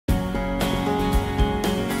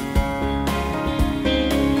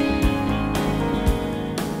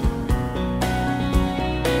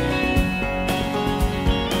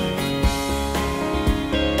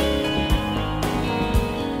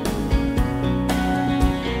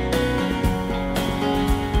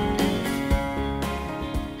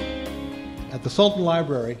Sultan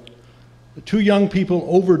Library, two young people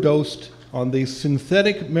overdosed on the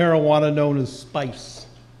synthetic marijuana known as spice.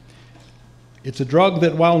 It's a drug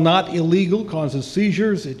that, while not illegal, causes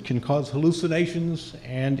seizures, it can cause hallucinations,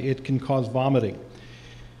 and it can cause vomiting.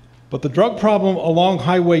 But the drug problem along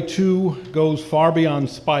Highway 2 goes far beyond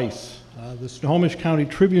spice. The Snohomish County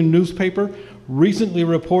Tribune newspaper recently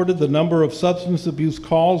reported the number of substance abuse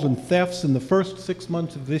calls and thefts in the first 6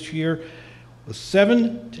 months of this year was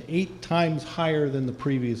 7 to 8 times higher than the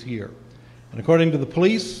previous year. And according to the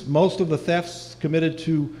police, most of the thefts committed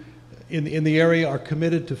in the area are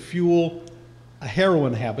committed to fuel a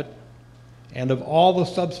heroin habit, and of all the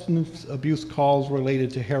substance abuse calls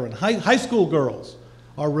related to heroin, high school girls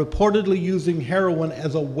are reportedly using heroin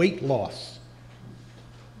as a weight loss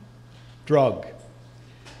drug.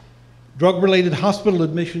 Drug-related hospital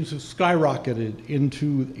admissions have skyrocketed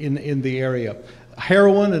in the area.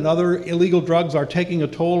 Heroin and other illegal drugs are taking a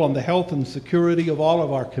toll on the health and security of all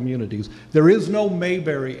of our communities. There is no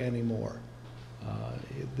Mayberry anymore.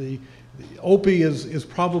 The Opie is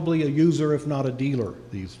probably a user, if not a dealer,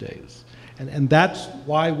 these days. And that's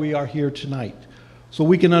why we are here tonight. So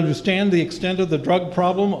we can understand the extent of the drug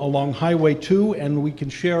problem along Highway 2, and we can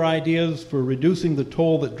share ideas for reducing the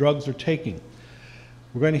toll that drugs are taking.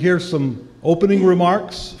 We're going to hear some opening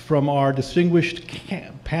remarks from our distinguished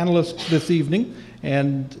panelists this evening,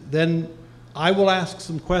 and then I will ask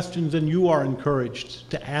some questions, and you are encouraged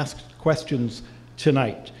to ask questions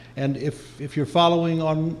tonight. And if you're following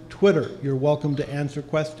on Twitter, you're welcome to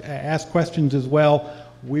ask questions as well.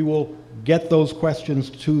 We will get those questions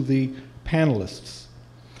to the panelists.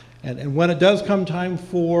 And when it does come time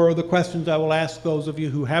for the questions, I will ask those of you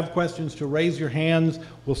who have questions to raise your hands.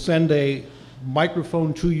 We'll send a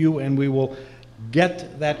microphone to you, and we will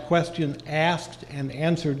get that question asked and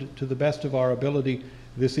answered to the best of our ability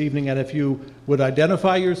this evening. And if you would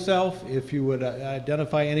identify yourself, if you would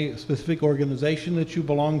identify any specific organization that you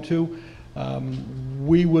belong to,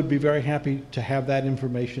 we would be very happy to have that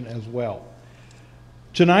information as well.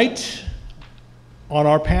 Tonight, on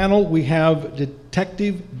our panel, we have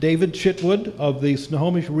Detective David Chitwood of the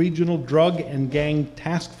Snohomish Regional Drug and Gang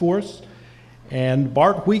Task Force, and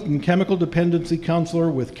Bart Wheaton, Chemical Dependency Counselor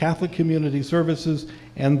with Catholic Community Services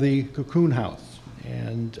and the Cocoon House.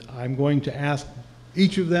 And I'm going to ask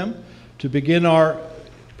each of them to begin our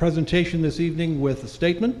presentation this evening with a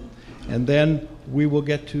statement, and then we will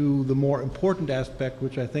get to the more important aspect,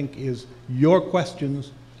 which I think is your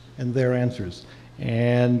questions and their answers.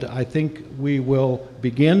 And I think we will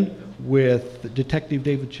begin with Detective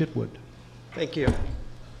David Chitwood. Thank you.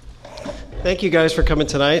 Thank you guys for coming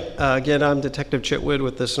tonight. Again, I'm Detective Chitwood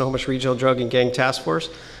with the Snohomish Regional Drug and Gang Task Force.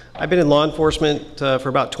 I've been in law enforcement for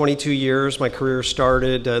about 22 years. My career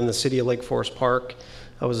started in the city of Lake Forest Park.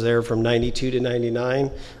 I was there from 92 to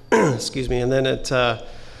 99, excuse me, and then it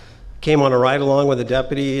came on a ride along with a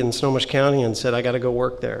deputy in Snohomish County and said, I got to go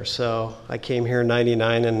work there. So I came here in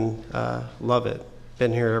 99 and love it.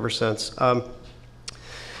 Been here ever since.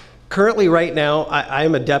 Currently, right now, I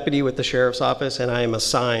am a deputy with the Sheriff's Office, and I am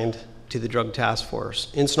assigned to the Drug Task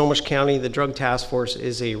Force. In Snohomish County, the Drug Task Force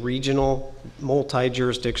is a regional,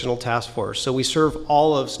 multi-jurisdictional task force. So we serve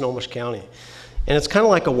all of Snohomish County. And it's kind of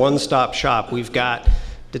like a one-stop shop. We've got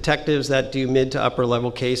detectives that do mid to upper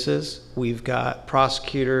level cases. We've got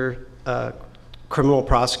criminal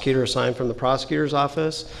prosecutor assigned from the prosecutor's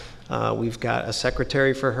office. We've got a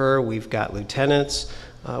secretary for her. We've got lieutenants.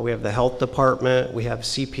 We have the health department. We have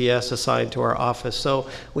CPS assigned to our office. So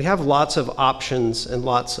we have lots of options and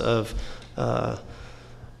lots of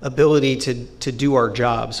ability to do our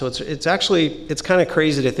job. So it's kind of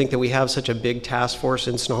crazy to think that we have such a big task force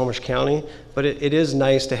in Snohomish County, but it is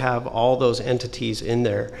nice to have all those entities in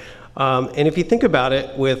there. And if you think about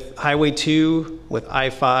it, with Highway 2, with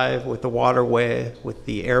I-5, with the waterway, with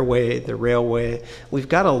the airway, the railway, we've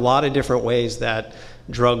got a lot of different ways that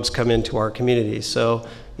drugs come into our community. So,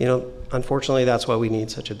 unfortunately, that's why we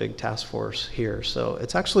need such a big task force here. So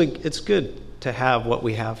it's good to have what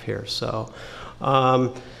we have here. So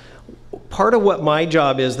part of what my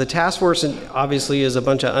job is, the task force obviously is a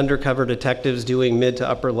bunch of undercover detectives doing mid to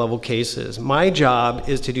upper level cases. My job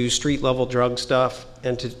is to do street level drug stuff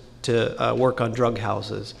and to work on drug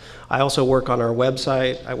houses. I also work on our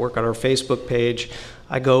website. I work on our Facebook page.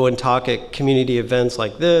 I go and talk at community events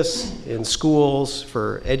like this, in schools,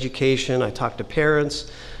 for education. I talk to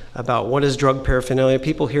parents about what is drug paraphernalia.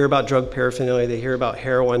 People hear about drug paraphernalia, they hear about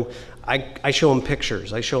heroin. I show them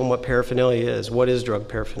pictures. I show them what paraphernalia is. What is drug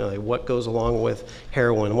paraphernalia? What goes along with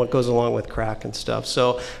heroin? What goes along with crack and stuff?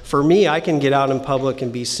 So for me, I can get out in public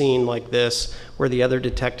and be seen like this, where the other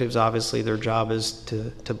detectives, obviously, their job is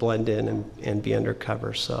to blend in and be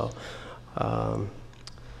undercover. So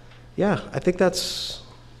Yeah, I think that's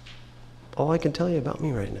all I can tell you about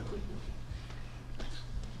me right now.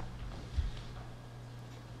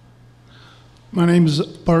 My name is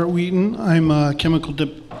Bart Wheaton. I'm a chemical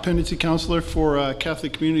dependency counselor for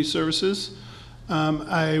Catholic Community Services.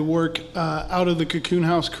 I work out of the Cocoon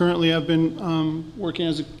House currently. I've been working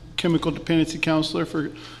as a chemical dependency counselor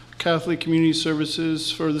for Catholic Community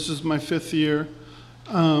Services this is my 5th year.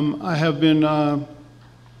 I have been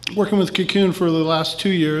working with Cocoon for the last 2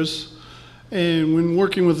 years. And when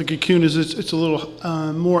working with the Cocoon, it's a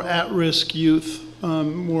little more at-risk youth,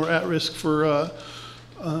 more at-risk for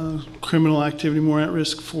criminal activity, more at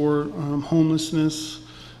risk for homelessness,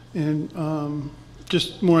 and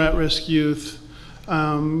just more at-risk youth.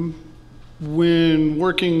 When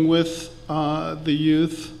working with the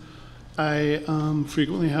youth, I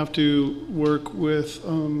frequently have to work with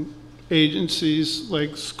agencies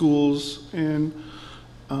like schools and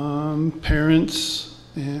parents,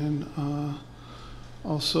 and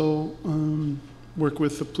also work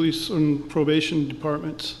with the police and probation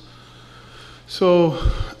departments. So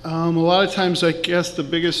a lot of times, I guess the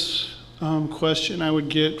biggest question I would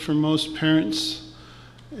get from most parents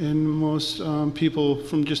and most people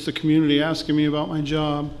from just the community asking me about my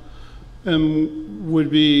job would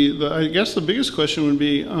be, I guess the biggest question would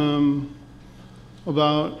be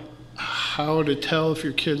about how to tell if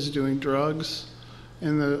your kid's doing drugs.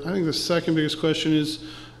 And I think the second biggest question is,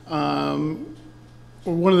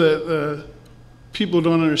 one of the people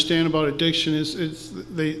don't understand about addiction is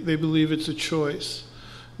they believe it's a choice.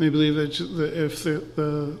 They believe that if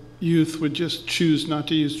the youth would just choose not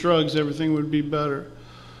to use drugs, everything would be better.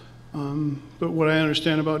 But what I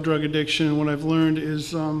understand about drug addiction and what I've learned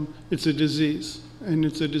is it's a disease, and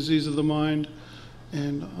it's a disease of the mind,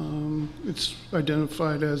 and it's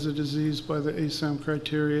identified as a disease by the ASAM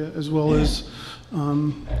criteria, as well as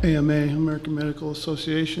AMA, American Medical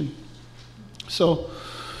Association. So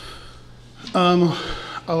a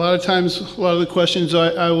lot of times, a lot of the questions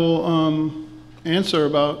I will answer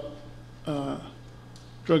about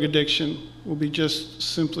drug addiction will be just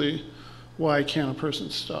simply, why can't a person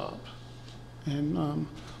stop? And a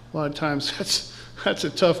lot of times that's a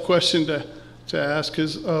tough question to ask,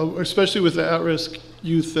 because especially with the at-risk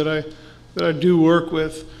youth that I do work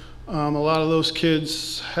with, a lot of those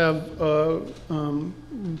kids have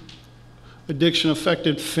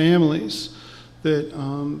addiction-affected families. That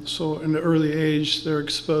so in the early age they're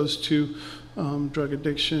exposed to drug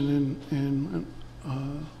addiction and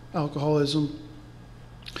alcoholism.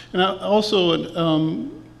 And also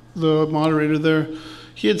the moderator there,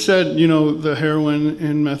 he had said, you know, the heroin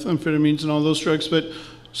and methamphetamines and all those drugs, but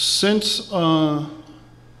since our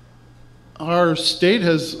state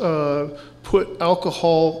has put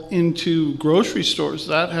alcohol into grocery stores,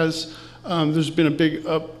 that has there's been a big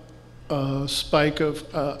spike of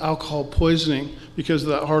alcohol poisoning because of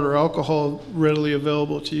that harder alcohol readily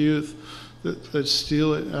available to youth that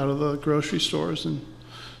steal it out of the grocery stores. And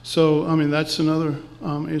so, I mean, that's another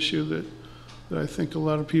issue that I think a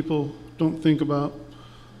lot of people don't think about.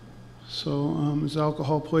 So is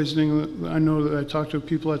alcohol poisoning. I know that I talk to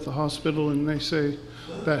people at the hospital and they say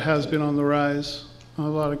that has been on the rise. A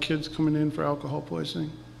lot of kids coming in for alcohol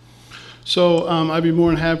poisoning. So I'd be more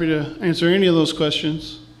than happy to answer any of those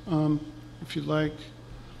questions. If you'd like.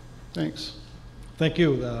 Thanks. Thank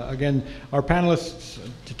you. Again, our panelists,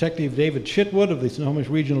 Detective David Chitwood of the Snohomish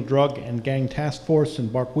Regional Drug and Gang Task Force,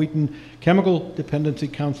 and Bart Wheaton, Chemical Dependency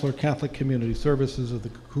Counselor, Catholic Community Services of the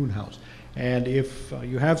Cocoon House. And if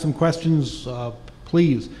you have some questions,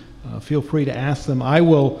 please feel free to ask them. I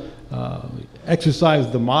will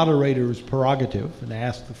exercise the moderator's prerogative and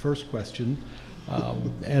ask the first question.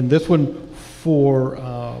 And this one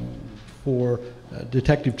for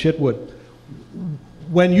Detective Chitwood.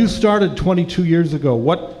 When you started 22 years ago,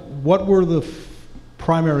 what were the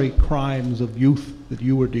primary crimes of youth that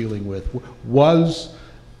you were dealing with? Was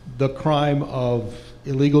the crime of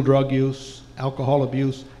illegal drug use, alcohol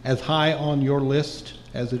abuse, as high on your list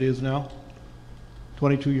as it is now,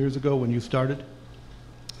 22 years ago when you started?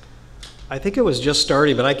 I think it was just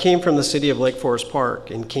starting, but I came from the city of Lake Forest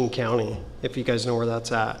Park in King County, if you guys know where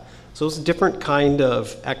that's at. So it's a different kind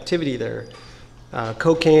of activity there.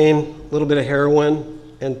 Cocaine, a little bit of heroin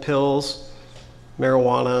and pills,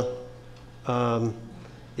 marijuana.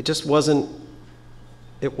 It just wasn't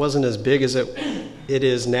as big as it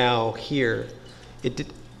is now here.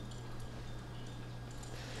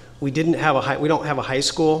 We don't have a high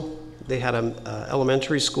school. They had an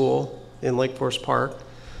elementary school in Lake Forest Park.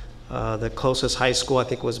 The closest high school I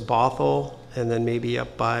think was Bothell, and then maybe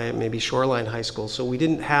up by Shoreline High School. So we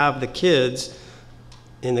didn't have the kids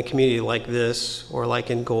in the community like this, or like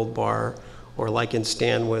in Gold Bar, or like in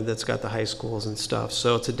Stanwood that's got the high schools and stuff.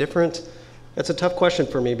 So it's a tough question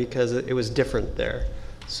for me because it was different there.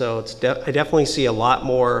 So I definitely see a lot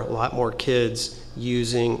more kids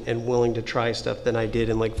using and willing to try stuff than I did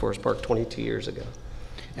in Lake Forest Park 22 years ago.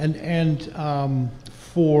 And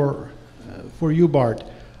for you, Bart,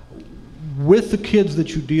 with the kids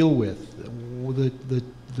that you deal with,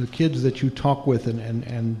 the kids that you talk with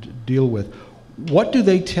and deal with, what do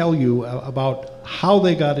they tell you about how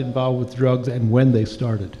they got involved with drugs and when they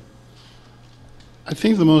started? I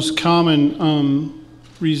think the most common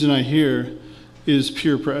reason I hear is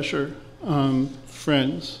peer pressure.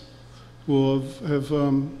 Friends will have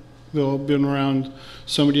they'll have been around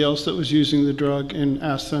somebody else that was using the drug and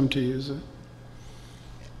asked them to use it.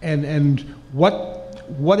 And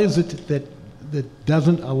what is it that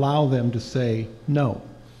doesn't allow them to say no?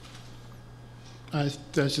 I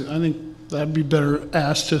think that'd be better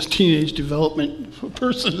asked to a teenage development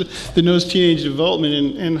person that knows teenage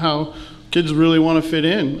development and how kids really want to fit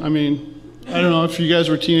in. I mean, I don't know if you guys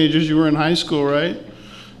were teenagers, you were in high school, right?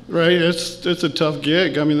 Right, that's a tough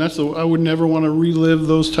gig. I mean, I would never want to relive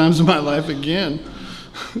those times of my life again.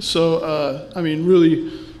 So, I mean,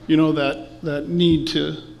 really, you know, that need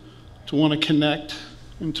to want to connect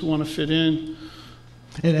and to want to fit in.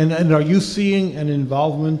 And are you seeing an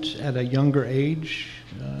involvement at a younger age,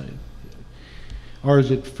 or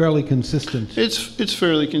is it fairly consistent? It's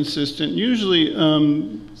fairly consistent. Usually,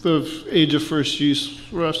 the age of first use,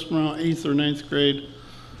 around 8th or 9th grade.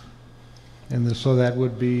 And so that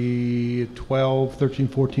would be 12, 13,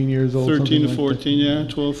 14 years old? 13 to like 14, yeah.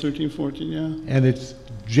 12, 13, 14, yeah. And it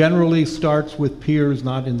generally starts with peers,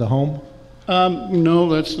 not in the home? No,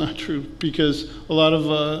 that's not true, because a lot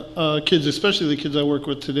of kids, especially the kids I work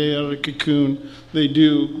with today out of Cocoon, they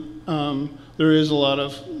do. There is a lot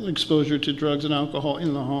of exposure to drugs and alcohol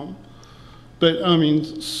in the home. But, I mean,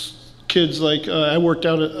 kids like, I worked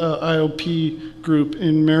out at IOP group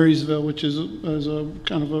in Marysville, which is a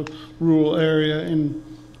kind of a rural area, and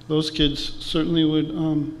those kids certainly would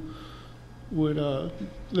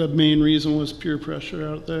the main reason was peer pressure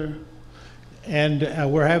out there.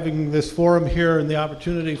 And we're having this forum here and the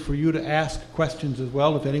opportunity for you to ask questions as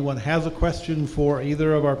well. If anyone has a question for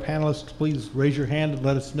either of our panelists, please raise your hand and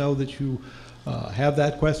let us know that you have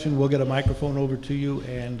that question. We'll get a microphone over to you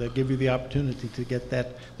and give you the opportunity to get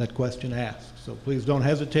that question asked. So please don't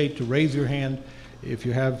hesitate to raise your hand if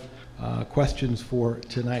you have questions for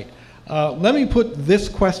tonight. Let me put this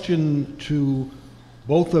question to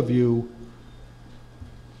both of you.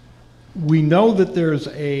 We know that there's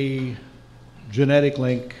a genetic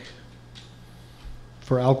link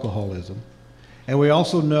for alcoholism. And we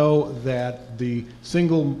also know that the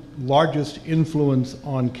single largest influence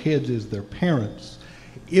on kids is their parents.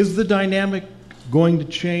 Is the dynamic going to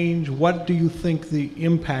change? What do you think the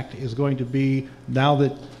impact is going to be now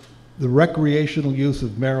that the recreational use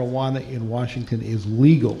of marijuana in Washington is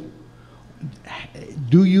legal?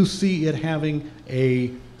 Do you see it having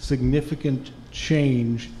a significant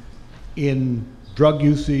change in drug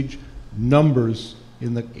usage numbers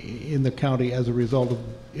in the county as a result of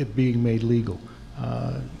it being made legal?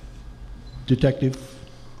 Detective?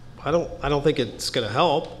 I don't think it's going to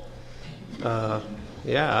help.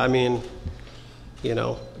 Yeah, I mean, you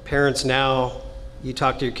know, parents now, you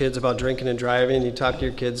talk to your kids about drinking and driving, you talk to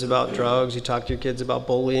your kids about drugs, you talk to your kids about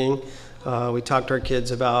bullying. We talk to our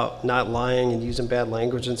kids about not lying and using bad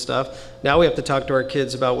language and stuff. Now we have to talk to our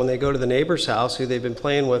kids about when they go to the neighbor's house, who they've been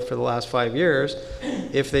playing with for the last 5 years,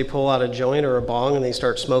 if they pull out a joint or a bong and they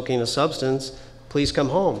start smoking a substance, please come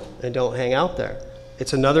home and don't hang out there.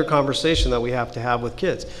 It's another conversation that we have to have with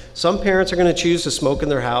kids. Some parents are going to choose to smoke in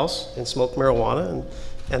their house and smoke marijuana,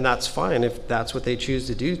 and that's fine if that's what they choose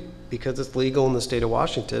to do because it's legal in the state of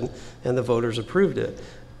Washington and the voters approved it.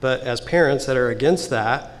 But as parents that are against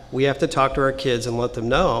that, we have to talk to our kids and let them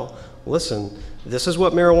know, listen, this is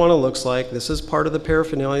what marijuana looks like. This is part of the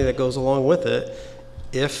paraphernalia that goes along with it.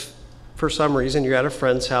 If for some reason you're at a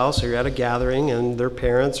friend's house or you're at a gathering and their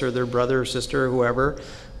parents or their brother or sister or whoever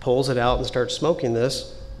pulls it out and starts smoking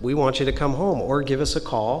this, we want you to come home or give us a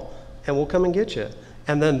call and we'll come and get you.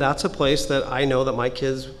 And then that's a place that I know that my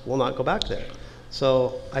kids will not go back there.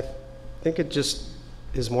 So I think it just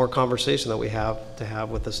is more conversation that we have to have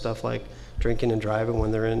with the stuff like drinking and driving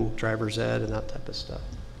when they're in driver's ed and that type of stuff.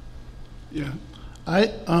 Yeah,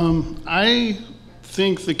 I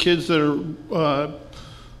think the kids that are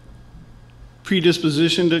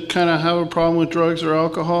predispositioned to kind of have a problem with drugs or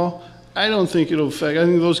alcohol, I don't think it'll affect. I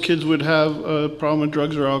think those kids would have a problem with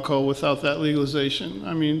drugs or alcohol without that legalization.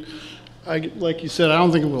 I mean, like you said, I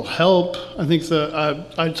don't think it will help. I think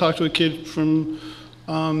I talked to a kid from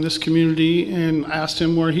this community and asked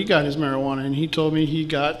him where he got his marijuana, and he told me he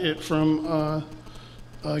got it from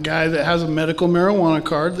a guy that has a medical marijuana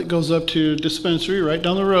card that goes up to a dispensary right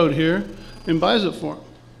down the road here and buys it for him.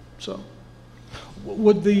 So,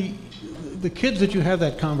 Would the kids that you have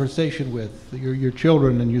that conversation with, your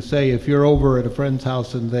children, and you say if you're over at a friend's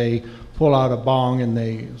house and they pull out a bong and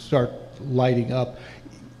they start lighting up,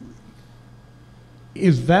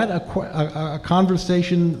 is that a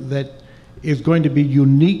conversation that is going to be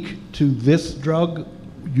unique to this drug?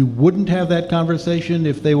 You wouldn't have that conversation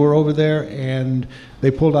if they were over there and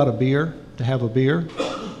they pulled out a beer to have a beer,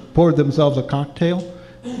 poured themselves a cocktail?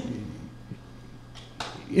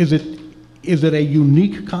 Is it a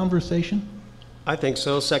unique conversation? I think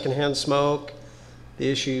so. Secondhand smoke, the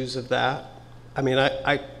issues of that. I mean,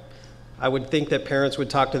 I would think that parents would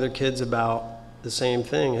talk to their kids about the same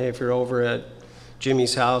thing. Hey, if you're over at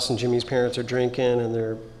Jimmy's house and Jimmy's parents are drinking and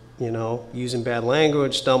they're, you know, using bad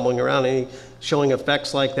language, stumbling around, showing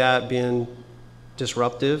effects like that, being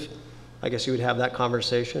disruptive, I guess you would have that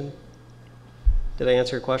conversation. Did I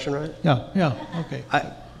answer your question right? Yeah, okay.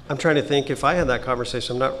 I'm trying to think if I had that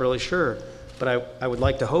conversation. I'm not really sure, but I would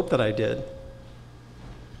like to hope that I did.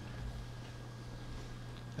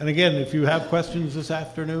 And again, if you have questions this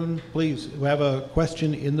afternoon, please, we have a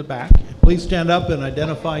question in the back. Please stand up and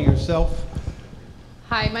identify yourself.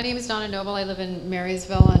 Hi, my name is Donna Noble. I live in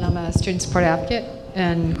Marysville, and I'm a student support advocate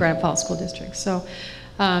in Granite Falls School District. So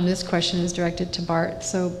this question is directed to Bart.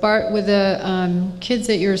 So Bart, with the kids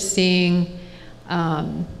that you're seeing,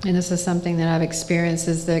 and this is something that I've experienced,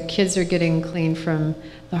 is that kids are getting clean from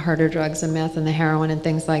the harder drugs, the meth and the heroin and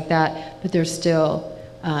things like that, but they're still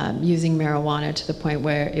using marijuana to the point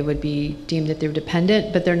where it would be deemed that they're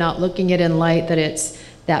dependent, but they're not looking at it in light that it's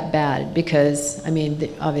that bad, because, I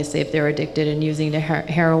mean, obviously if they're addicted and using the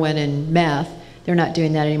heroin and meth, they're not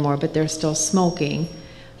doing that anymore, but they're still smoking,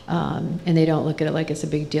 and they don't look at it like it's a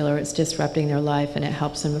big deal or it's disrupting their life and it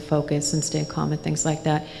helps them to focus and stay calm and things like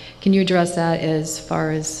that. Can you address that as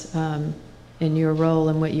far as in your role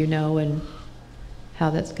and what you know and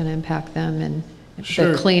how that's going to impact them and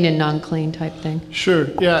Sure. the clean and non-clean type thing? sure,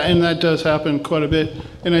 yeah, and that does happen quite a bit.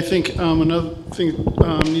 And I think another thing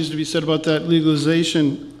needs to be said about that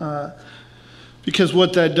legalization, because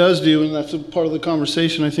what that does do, and that's a part of the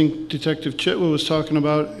conversation I think Detective Chitwa was talking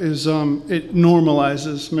about, is it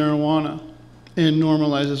normalizes marijuana and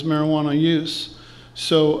normalizes marijuana use.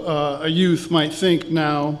 So a youth might think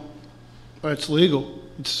now it's legal,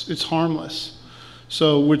 it's harmless.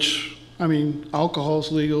 So which, I mean,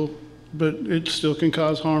 alcohol's legal, but it still can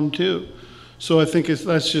cause harm too. So I think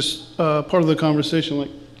that's just part of the conversation, like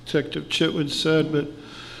Detective Chitwood said. But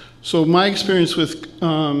so my experience with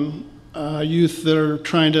youth that are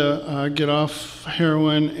trying to get off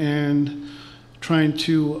heroin and trying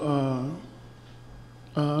to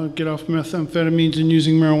get off methamphetamines and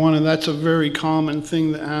using marijuana, that's a very common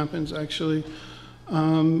thing that happens actually.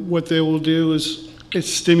 What they will do is it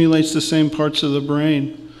stimulates the same parts of the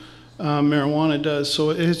brain marijuana does, so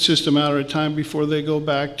it's just a matter of time before they go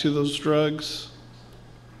back to those drugs.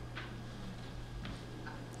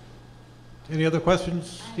 Any other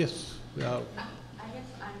questions? Yes.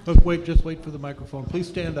 Just wait for the microphone. Please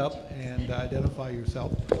stand up and identify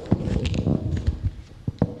yourself.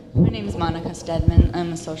 My name is Monica Stedman.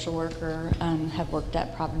 I'm a social worker, have worked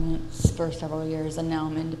at Providence for several years, and now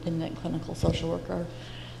I'm an independent clinical social worker.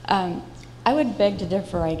 I would beg to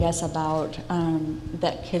differ, I guess, about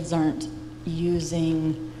that kids aren't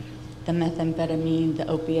using the methamphetamine, the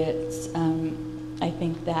opiates. I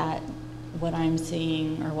think that what I'm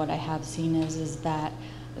seeing, or what I have seen, is that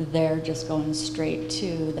they're just going straight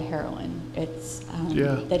to the heroin. It's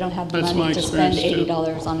they don't have the money to spend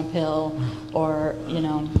 $80 on a pill, or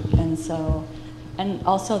and so, and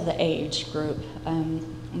also the age group.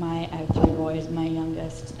 I have 3 boys. My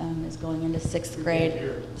youngest is going into 6th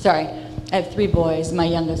grade. Sorry, I have 3 boys. My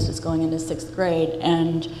youngest is going into 6th grade,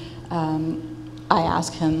 and I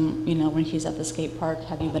ask him, when he's at the skate park,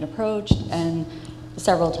 have you been approached? And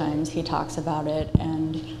several times he talks about it,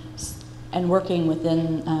 and working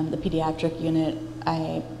within the pediatric unit,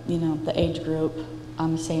 the age group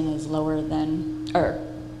I'm saying is lower than. I'm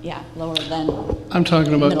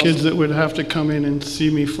talking about kids that would have to come in and see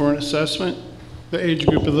me for an assessment. The age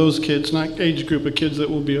group of those kids, not age group of kids that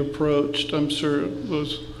will be approached. I'm sure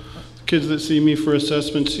those kids that see me for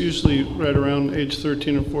assessments, usually right around age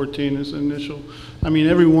 13 or 14 is the initial. I mean,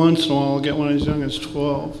 every once in a while I'll get one as young as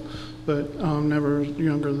 12, but never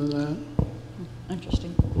younger than that.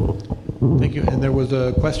 Interesting. Thank you. And there was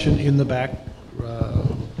a question in the back.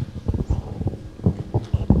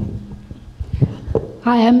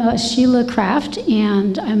 I am Sheila Kraft,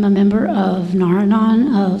 and I'm a member of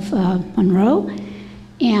Naranon of Monroe.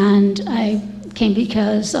 And I came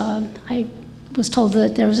because I was told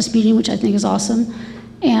that there was this meeting, which I think is awesome.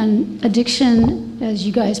 And addiction, as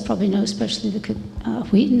you guys probably know, especially the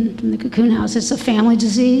Wheaton from the Cocoon House, it's a family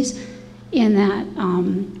disease in that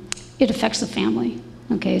it affects the family.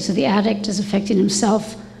 Okay, so the addict is affecting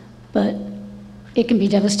himself, but it can be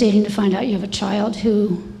devastating to find out you have a child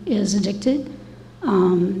who is addicted,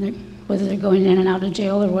 whether they're going in and out of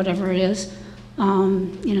jail or whatever it is,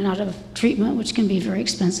 in and out of treatment, which can be very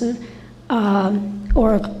expensive,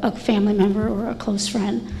 or a family member or a close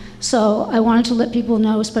friend. So I wanted to let people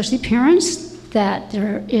know, especially parents, that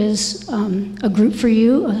there is a group for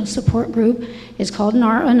you, a support group. It's called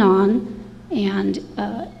Nar-Anon, and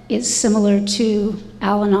it's similar to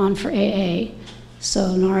Al-Anon for AA.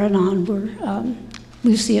 So Nar-Anon, we're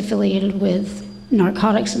loosely affiliated with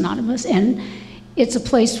Narcotics Anonymous, and it's a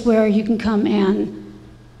place where you can come and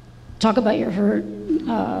talk about your hurt,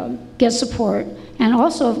 get support, and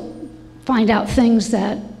also find out things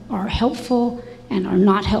that are helpful and are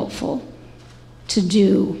not helpful to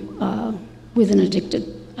do with an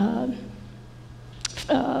addicted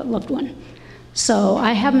loved one. So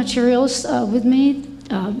I have materials with me,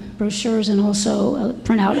 brochures, and also a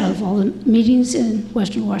printout of all the meetings in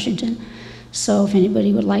Western Washington. So if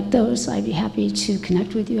anybody would like those, I'd be happy to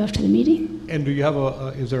connect with you after the meeting. And do you have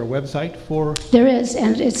is there a website for? There is,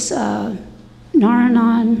 and it's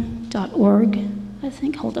naranon.org, I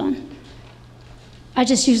think. Hold on. I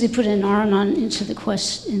just usually put in Naranon into the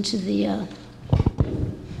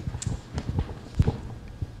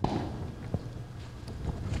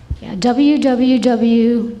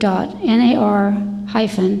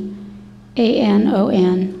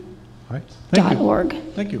www.nar-anon.org.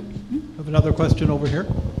 Thank you. Have another question over here.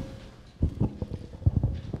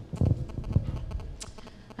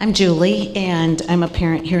 I'm Julie, and I'm a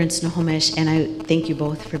parent here in Snohomish, and I thank you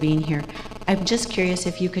both for being here. I'm just curious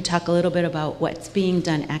if you could talk a little bit about what's being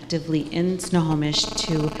done actively in Snohomish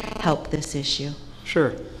to help this issue.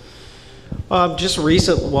 Sure. Just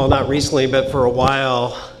well, not recently, but for a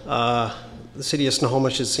while, the city of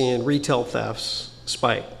Snohomish is seeing retail thefts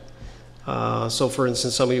spike. So for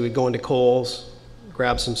instance, somebody would go into Kohl's,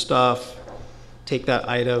 grab some stuff, take that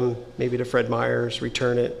item, maybe to Fred Meyer's,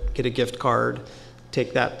 return it, get a gift card,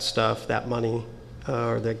 take that stuff, that money,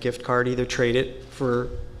 or that gift card, either trade it for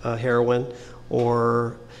heroin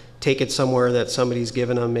or take it somewhere that somebody's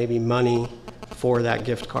given them maybe money for that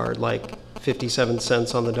gift card, like 57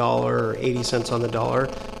 cents on the dollar or 80 cents on the dollar,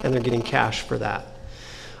 and they're getting cash for that.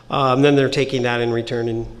 Then they're taking that in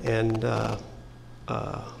return and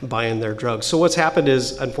buying their drugs. So what's happened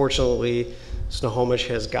is, unfortunately, Snohomish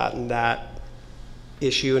has gotten that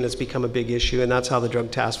issue, and it's become a big issue, and that's how the Drug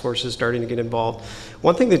Task Force is starting to get involved.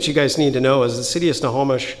 One thing that you guys need to know is the city of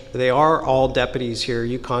Snohomish, they are all deputies here.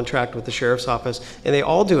 You contract with the sheriff's office, and they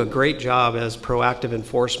all do a great job as proactive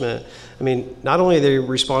enforcement. I mean, not only are they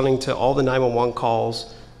responding to all the 911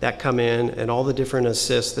 calls that come in and all the different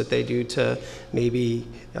assists that they do to maybe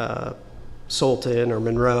Sultan or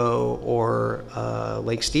Monroe or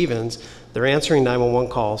Lake Stevens, they're answering 911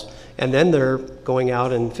 calls, and then they're going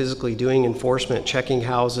out and physically doing enforcement, checking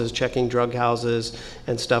houses, checking drug houses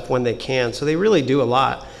and stuff when they can. So they really do a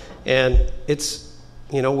lot. And it's,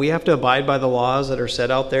 you know, we have to abide by the laws that are set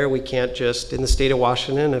out there. We can't just, in the state of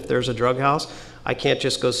Washington, if there's a drug house, I can't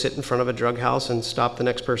just go sit in front of a drug house and stop the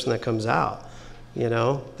next person that comes out. You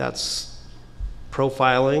know, that's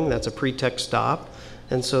profiling, that's a pretext stop.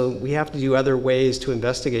 And so we have to do other ways to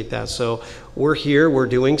investigate that. So we're here, we're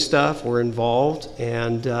doing stuff, we're involved,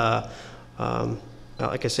 and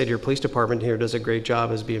like I said, your police department here does a great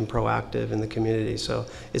job as being proactive in the community. So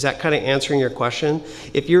is that kind of answering your question?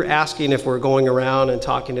 If you're asking if we're going around and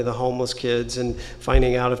talking to the homeless kids and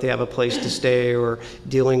finding out if they have a place to stay or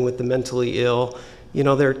dealing with the mentally ill, you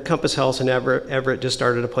know, their Compass Health in Everett just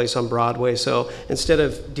started a place on Broadway. So instead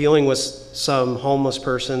of dealing with some homeless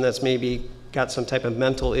person that's maybe got some type of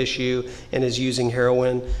mental issue and is using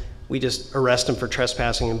heroin, we just arrest them for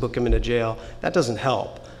trespassing and book them into jail. That doesn't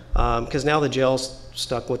help, because now the jail's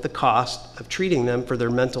stuck with the cost of treating them for their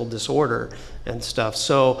mental disorder and stuff.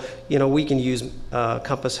 So, you know, we can use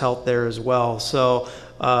Compass Health there as well. So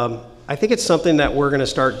I think it's something that we're gonna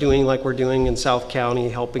start doing like we're doing in South County,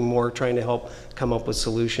 helping more, trying to help come up with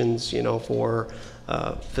solutions, you know, for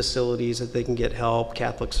facilities that they can get help,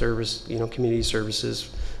 Catholic service, you know, community services,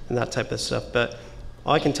 and that type of stuff. But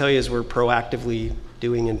all I can tell you is we're proactively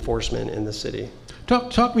doing enforcement in the city.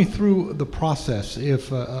 Talk me through the process.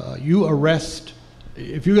 If you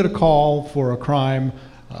get a call for a crime,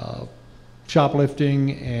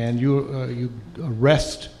 shoplifting, and you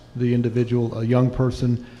arrest the individual, a young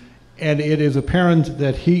person, and it is apparent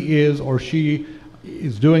that he is or she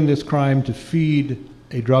is doing this crime to feed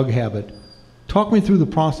a drug habit. Talk me through the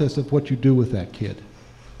process of what you do with that kid.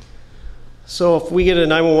 So if we get a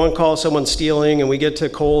 911 call, someone's stealing, and we get to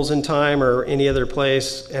Kohl's in time or any other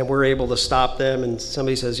place, and we're able to stop them, and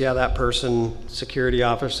somebody says, yeah, that person, security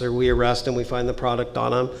officer, we arrest them, we find the product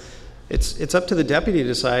on them. It's up to the deputy to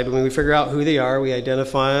decide. When we figure out who they are, we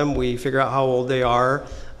identify them, we figure out how old they are.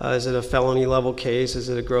 Is it a felony level case? Is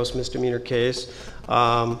it a gross misdemeanor case?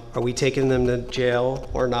 Are we taking them to jail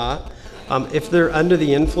or not? If they're under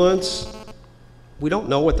the influence, we don't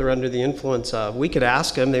know what they're under the influence of. We could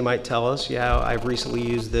ask them, they might tell us, yeah, I've recently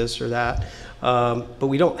used this or that. But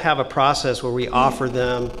we don't have a process where we offer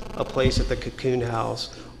them a place at the Cocoon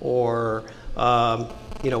House, or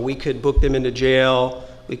we could book them into jail,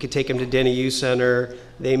 we could take them to Denny Youth Center.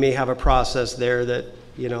 They may have a process there that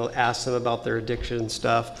asks them about their addiction and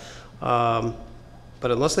stuff. But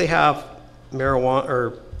unless they have marijuana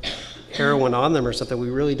or heroin on them or something,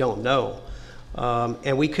 we really don't know.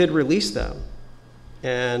 And we could release them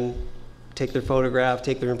and take their photograph,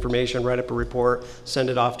 take their information, write up a report, send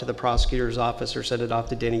it off to the prosecutor's office or send it off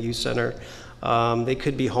to Denny Youth Center. They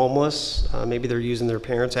could be homeless. Maybe they're using their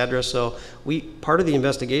parents' address. So part of the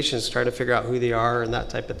investigation is trying to figure out who they are and that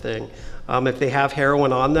type of thing. If they have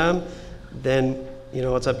heroin on them, then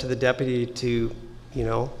it's up to the deputy to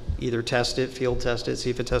either test it, field test it, see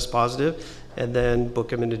if it tests positive, and then book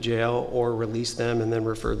them into jail or release them and then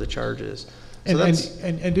refer the charges. So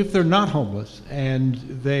and if they're not homeless and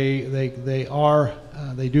they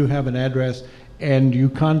do have an address and you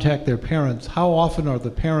contact their parents, how often are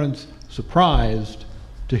the parents surprised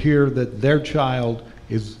to hear that their child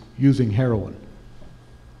is using heroin?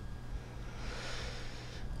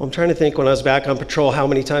 Well, I'm trying to think when I was back on patrol how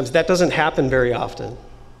many times. That doesn't happen very often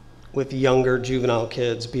with younger juvenile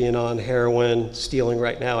kids being on heroin, stealing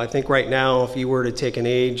right now. I think right now, if you were to take an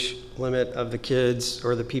age limit of the kids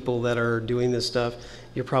or the people that are doing this stuff,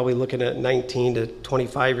 you're probably looking at 19 to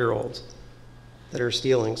 25-year-olds that are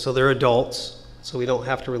stealing. So they're adults, so we don't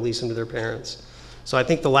have to release them to their parents. So I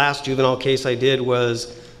think the last juvenile case I did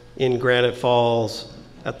was in Granite Falls,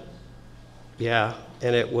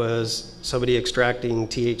 and it was somebody extracting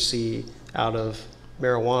THC out of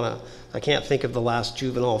marijuana. I can't think of the last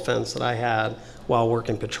juvenile offense that I had while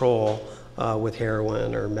working patrol with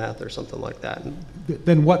heroin or meth or something like that.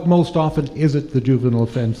 Then what most often is it the juvenile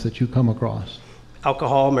offense that you come across?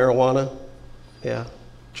 Alcohol, marijuana,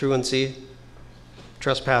 truancy,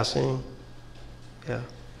 trespassing,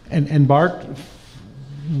 And Bart,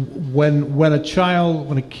 when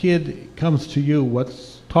a kid comes to you,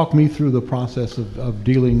 talk me through the process of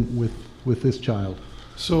dealing with this child.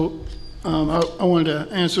 So I wanted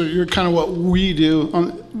to answer kind of what we do.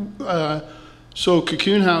 So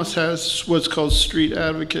Cocoon House has what's called street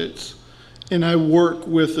advocates, and I work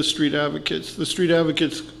with the street advocates. The street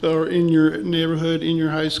advocates are in your neighborhood, in your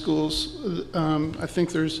high schools. I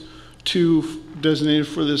think there's 2 designated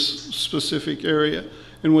for this specific area.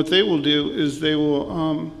 And what they will do is they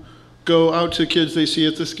will go out to kids they see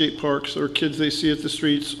at the skate parks or kids they see at the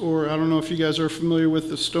streets, or I don't know if you guys are familiar with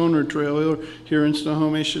the Stoner Trail here in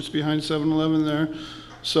Snohomish. It's behind 7-Eleven there.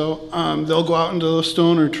 So they'll go out into the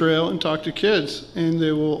Stoner Trail and talk to kids, and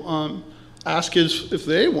they will ask kids if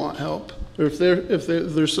they want help or if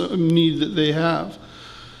there's a need that they have.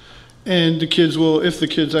 And the kids will, if the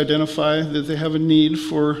kids identify that they have a need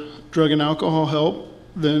for drug and alcohol help,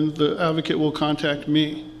 then the advocate will contact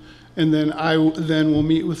me. And then I will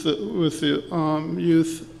meet with the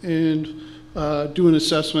youth and do an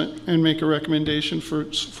assessment and make a recommendation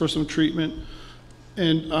for some treatment.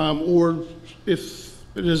 And or if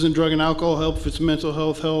it isn't drug and alcohol help, if it's mental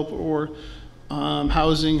health help or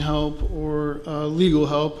housing help or legal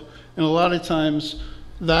help. And a lot of times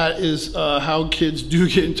that is how kids do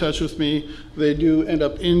get in touch with me. They do end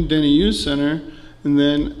up in Denny Youth Center and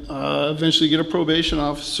then eventually get a probation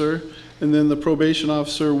officer. And then the probation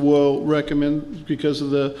officer will recommend, because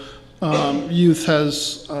of the youth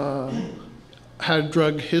has had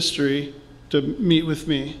drug history, to meet with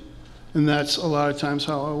me. And that's a lot of times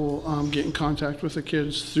how I will get in contact with the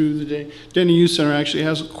kids through the day. Denny Youth Center actually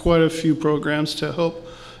has quite a few programs to help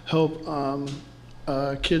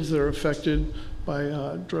kids that are affected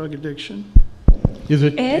by drug addiction. Is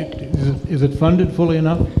it funded fully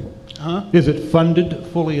enough? Huh? Is it funded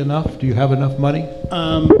fully enough? Do you have enough money?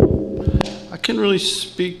 I can't really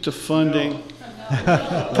speak to funding.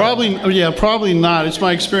 No. Probably not. It's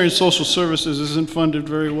my experience social services isn't funded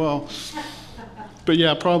very well. But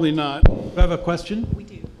yeah, probably not. Do I have a question? We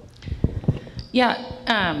do. Yeah,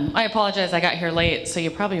 I apologize. I got here late, so you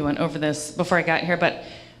probably went over this before I got here. But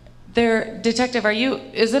Detective,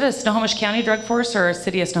 is it a Snohomish County drug force or a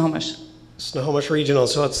city of Snohomish? Snohomish Regional,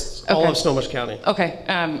 so it's all of Snohomish County. Okay.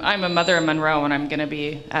 I'm a mother in Monroe, and I'm going to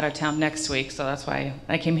be out of town next week, so that's why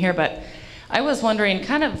I came here. But I was wondering,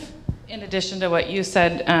 kind of in addition to what you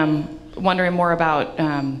said, wondering more about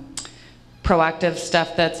proactive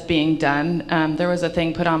stuff that's being done. There was a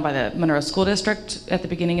thing put on by the Monroe School District at the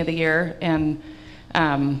beginning of the year, and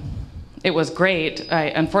it was great.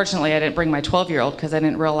 Unfortunately, I didn't bring my 12-year-old because I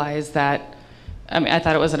didn't realize that. I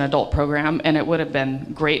thought it was an adult program, and it would have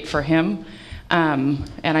been great for him. And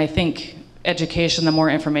I think education, the more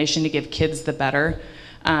information you give kids, the better.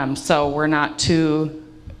 So we're not too,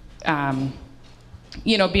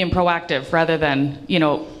 being proactive rather than,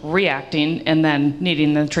 reacting and then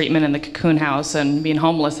needing the treatment in the cocoon house and being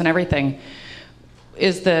homeless and everything.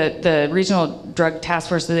 Is the Regional Drug Task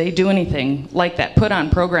Force, do they do anything like that? Put on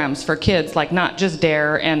programs for kids, like not just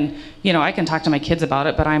DARE, and, I can talk to my kids about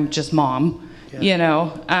it, but I'm just mom.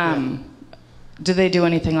 Yeah. Do they do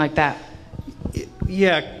anything like that?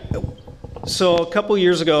 Yeah. So a couple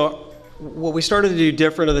years ago, what we started to do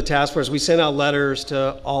different of the task force, we sent out letters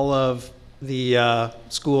to all of the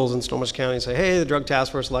schools in Snohomish County and say, hey, the Drug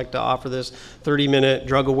Task Force would like to offer this 30-minute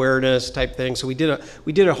drug awareness type thing. So we did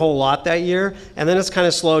a whole lot that year, and then it's kind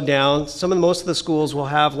of slowed down. Most of the schools will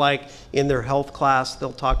have, like, in their health class,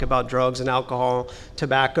 they'll talk about drugs and alcohol,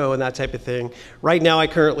 tobacco, and that type of thing. Right now, I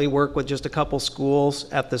currently work with just a couple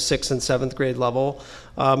schools at the 6th and 7th grade level.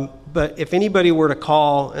 But if anybody were to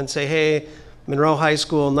call and say, hey, Monroe High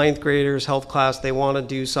School 9th graders health class, they want to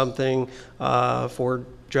do something for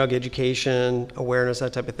drug education, awareness,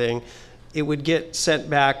 that type of thing, it would get sent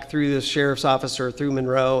back through the sheriff's office or through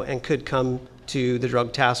Monroe and could come to the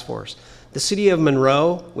Drug Task Force. The city of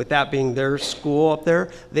Monroe, with that being their school up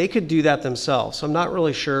there, they could do that themselves. So I'm not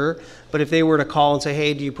really sure, but if they were to call and say,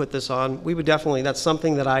 hey, do you put this on? We would definitely, that's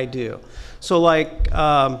something that I do. So like,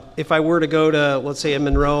 if I were to go to, let's say, a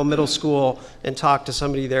Monroe middle school and talk to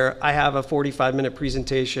somebody there, I have a 45-minute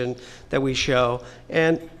presentation that we show.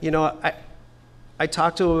 And, I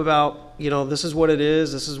talk to them about, this is what it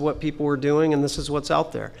is, this is what people are doing, and this is what's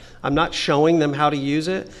out there. I'm not showing them how to use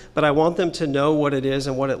it, but I want them to know what it is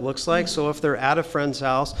and what it looks like. So if they're at a friend's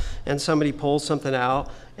house and somebody pulls something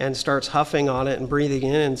out and starts huffing on it and breathing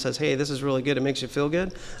in and says, hey, this is really good, it makes you feel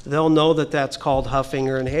good, they'll know that that's called huffing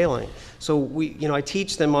or inhaling. So I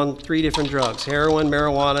teach them on 3 different drugs, heroin,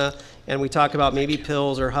 marijuana, and we talk about maybe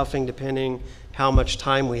pills or huffing depending how much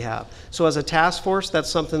time we have. So as a task force, that's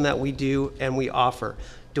something that we do and we offer.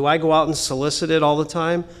 Do I go out and solicit it all the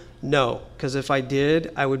time? No, because if I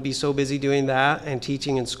did, I would be so busy doing that and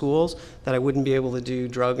teaching in schools that I wouldn't be able to do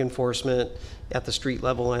drug enforcement at the street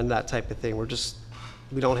level and that type of thing.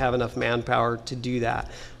 We don't have enough manpower to do that.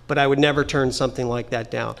 But I would never turn something like that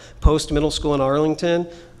down. Post middle school in Arlington,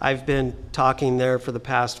 I've been talking there for the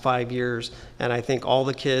past 5 years, and I think all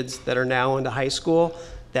the kids that are now into high school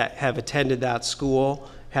that have attended that school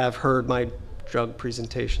have heard my drug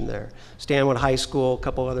presentation there. Stanwood High School, a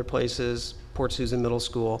couple other places, Port Susan Middle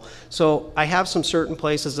School. So I have some certain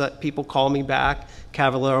places that people call me back.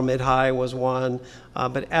 Cavallaro Mid-High was one.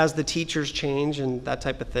 But as the teachers change and that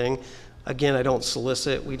type of thing, again, I don't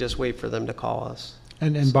solicit. We just wait for them to call us.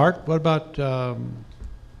 And Bart, what about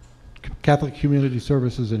Catholic Community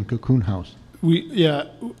Services in Cocoon House?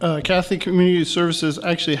 Catholic Community Services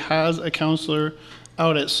actually has a counselor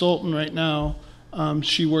out at Sultan right now.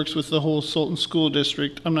 She works with the whole Sultan School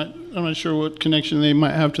District. I'm not sure what connection they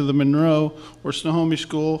might have to the Monroe or Snohomish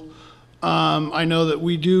School. I know that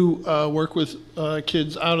we do work with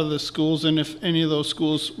kids out of the schools, and if any of those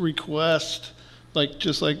schools request,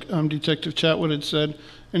 just like Detective Chatwood had said,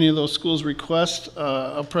 any of those schools request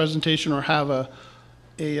a presentation or have a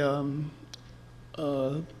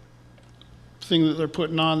thing that they're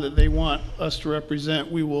putting on that they want us to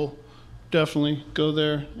represent, we will definitely go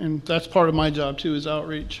there, and that's part of my job too, is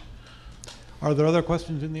outreach. Are there other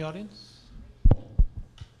questions in the audience?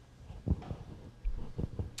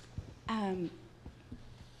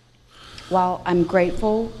 While I'm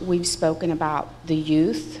grateful we've spoken about the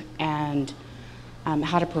youth and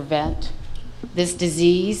how to prevent this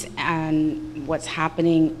disease and what's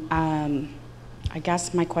happening, I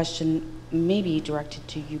guess my question may be directed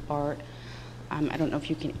to you, Bart. I don't know if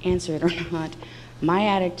you can answer it or not. My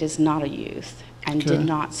addict is not a youth and did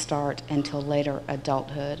not start until later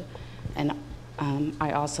adulthood. And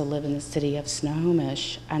I also live in the city of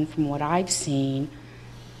Snohomish, and from what I've seen,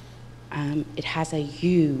 it has a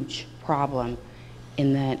huge problem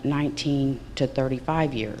in the 19 to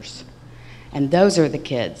 35 years. And those are the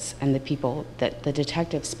kids and the people that the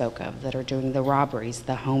detective spoke of that are doing the robberies,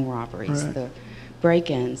 the home robberies, Right. the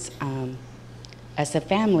break-ins. As a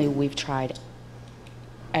family, we've tried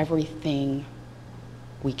everything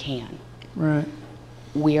we can. Right.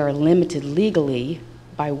 We are limited legally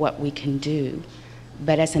by what we can do.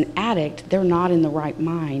 But as an addict, they're not in the right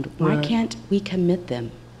mind. Why Right. can't we commit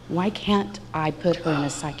them? Why can't I put her in a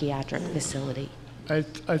psychiatric facility? I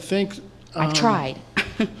think. I've tried.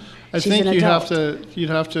 I She's think an adult. you'd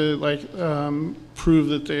have to like prove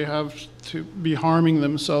that they have to be harming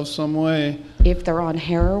themselves some way. If they're on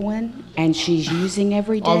heroin and she's using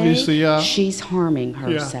every day, Obviously, yeah. she's harming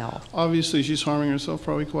herself. Yeah. Obviously, she's harming herself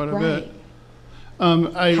probably quite a Right. bit.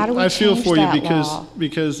 How do we I feel change for you that law?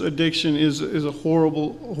 because addiction is a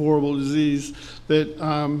horrible disease that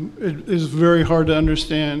it is very hard to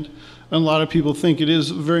understand. And a lot of people think it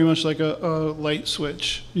is very much like a light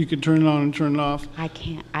switch. You can turn it on and turn it off. I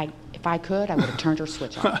can't. If I could, I would have turned her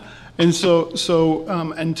switch on. And so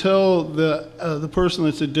until the person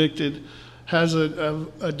that's addicted has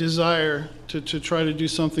a desire to try to do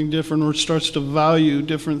something different or starts to value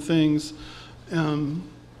different things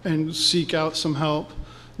and seek out some help,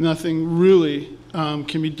 nothing really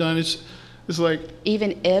can be done. It's like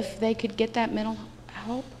Even if they could get that mental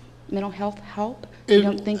health help, you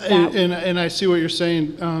don't think that? And I see what you're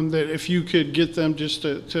saying, that if you could get them just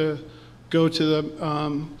to go to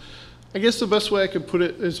the, I guess the best way I could put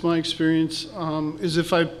it is my experience, is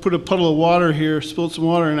if I put a puddle of water here, spilled some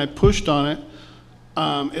water, and I pushed on it,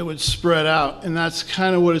 it would spread out. And that's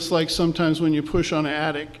kind of what it's like sometimes when you push on an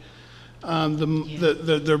addict.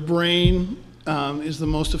 Their brain is the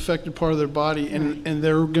most affected part of their body, and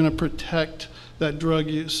they're going to protect that drug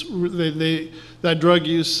use. That drug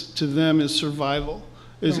use to them is survival.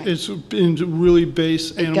 It's in really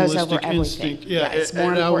base It goes over animalistic everything. instinct. Yeah, it's it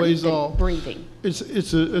more outweighs important all. than breathing.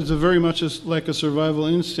 It's a very much like a survival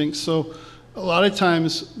instinct. So a lot of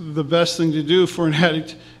times the best thing to do for an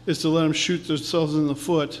addict is to let them shoot themselves in the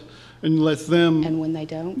foot and let them. And when they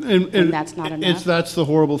don't, And when that's not enough. that's the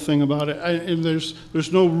horrible thing about it. And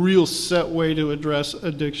there's no real set way to address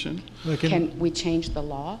addiction. Can we change the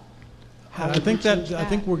law? How I would think we change I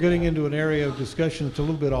think we're getting into an area of discussion that's a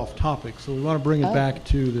little bit off topic. So we want to bring it Oh. back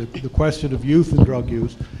to the question of youth and drug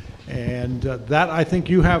use. And that, I think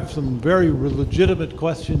you have some very legitimate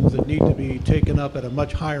questions that need to be taken up at a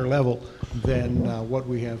much higher level than what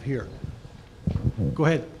we have here. Go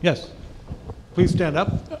ahead. Yes. Please stand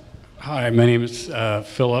up. Hi, my name is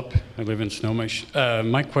Philip. I live in Snohomish.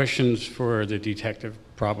 My question's for the detective,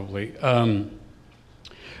 probably.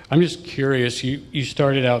 I'm just curious, you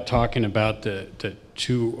started out talking about the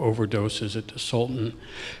 2 overdoses at the Sultan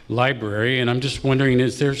Library, and I'm just wondering,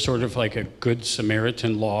 is there sort of like a Good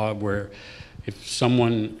Samaritan law where if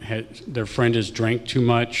someone their friend has drank too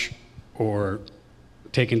much or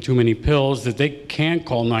taken too many pills, that they can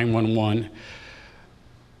call 911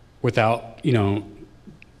 without,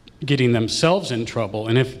 getting themselves in trouble?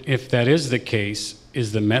 And if that is the case,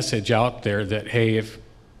 is the message out there that, hey, if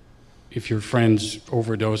your friend's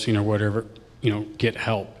overdosing or whatever, get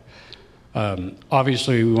help?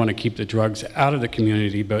 Obviously, we want to keep the drugs out of the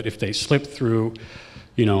community, but if they slip through,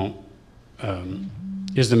 is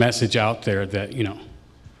the message out there that,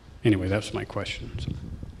 anyway, that's my question.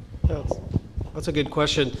 So. That's a good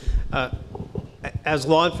question. As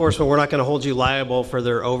law enforcement, we're not going to hold you liable for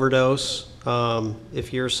their overdose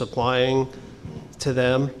if you're supplying to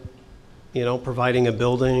them, providing a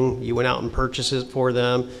building, you went out and purchased it for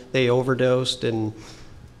them, they overdosed and,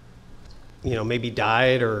 maybe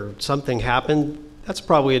died or something happened. That's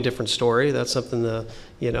probably a different story. That's something the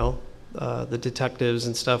detectives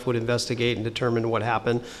and stuff would investigate and determine what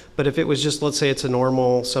happened. But if it was just, let's say it's a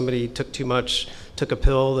normal, somebody took too much, took a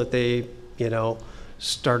pill that they,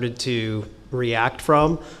 started to react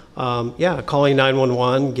from, calling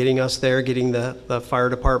 911, getting us there, getting the fire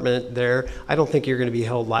department there. I don't think you're going to be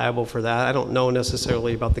held liable for that. I don't know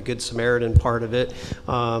necessarily about the Good Samaritan part of it.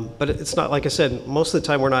 But it's not, like I said, most of the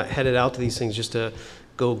time we're not headed out to these things just to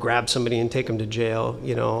go grab somebody and take them to jail.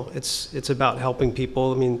 It's about helping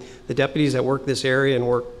people. I mean, the deputies that work this area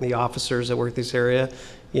and the officers that work this area,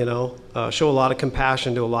 show a lot of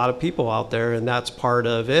compassion to a lot of people out there, and that's part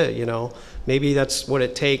of it. Maybe that's what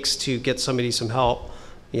it takes to get somebody some help.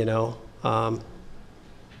 If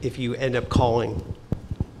you end up calling,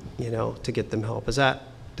 to get them help.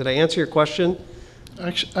 Did I answer your question?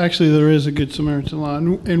 Actually, there is a Good Samaritan law,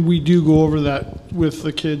 and we do go over that with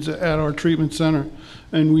the kids at our treatment center,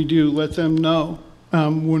 and we do let them know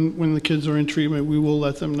when the kids are in treatment. We will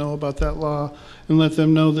let them know about that law and let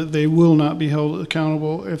them know that they will not be held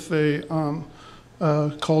accountable if they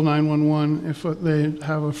call 911 if they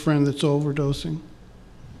have a friend that's overdosing.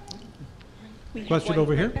 Question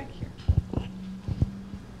over here.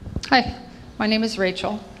 Hi, my name is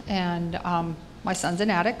Rachel, and my son's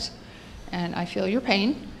an addict, and I feel your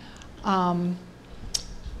pain. I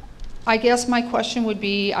guess my question would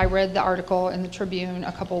be, I read the article in the Tribune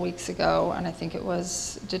a couple weeks ago, and I think it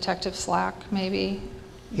was Detective Slack, maybe?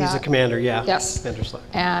 He's a commander, yeah. Yes. Commander Slack.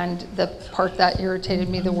 And the part that irritated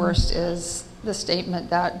me the worst is the statement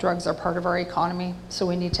that drugs are part of our economy, so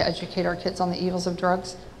we need to educate our kids on the evils of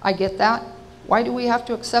drugs. I get that. Why do we have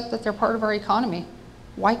to accept that they're part of our economy?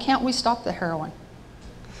 Why can't we stop the heroin?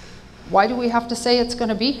 Why do we have to say it's going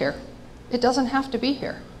to be here? It doesn't have to be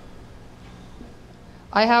here.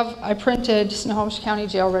 I printed Snohomish County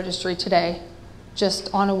Jail Registry today.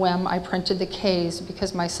 Just on a whim, I printed the K's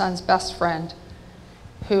because my son's best friend,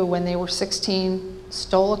 who when they were 16,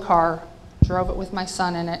 stole a car, drove it with my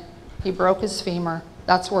son in it. He broke his femur.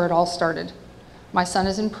 That's where it all started. My son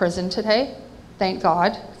is in prison today. Thank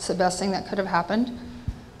God. It's the best thing that could have happened.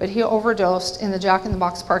 But he overdosed in the Jack in the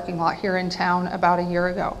Box parking lot here in town about a year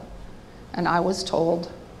ago. And I was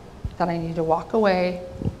told that I need to walk away.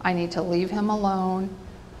 I need to leave him alone.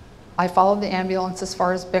 I followed the ambulance as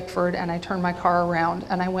far as Bickford, and I turned my car around,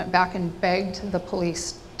 and I went back and begged the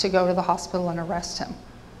police to go to the hospital and arrest him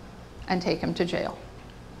and take him to jail.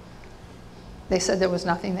 They said there was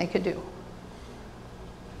nothing they could do.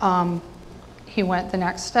 He went the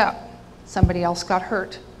next step. Somebody else got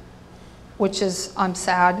hurt, which is, I'm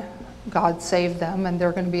sad. God saved them, and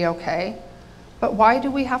they're going to be okay. But why do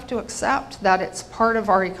we have to accept that it's part of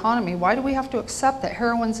our economy? Why do we have to accept that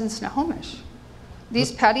heroin's in Snohomish?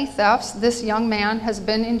 These petty thefts, this young man has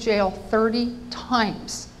been in jail 30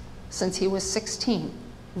 times since he was 16.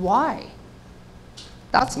 Why?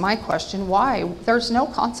 That's my question. Why? There's no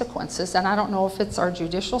consequences, and I don't know if it's our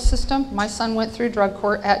judicial system. My son went through drug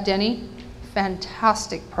court at Denny.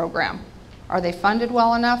 Fantastic program. Are they funded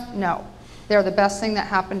well enough? No. They're the best thing that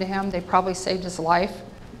happened to him. They probably saved his life.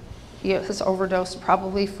 He has overdosed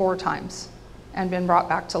probably 4 times and been brought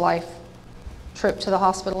back to life. Trip to the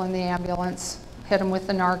hospital in the ambulance, hit him with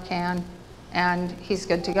the Narcan, and he's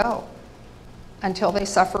good to go. Until they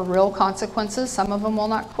suffer real consequences, some of them will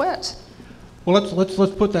not quit. Well, let's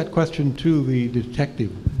put that question to the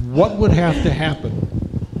detective. What would have to happen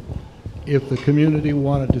if the community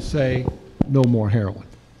wanted to say no more heroin?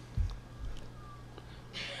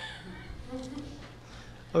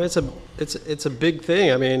 I mean, it's a big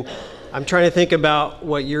thing. I mean, I'm trying to think about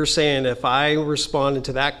what you're saying. If I responded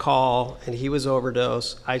to that call and he was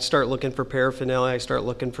overdosed, I start looking for paraphernalia, I start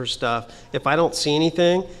looking for stuff. If I don't see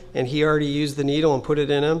anything and he already used the needle and put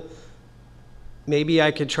it in him, maybe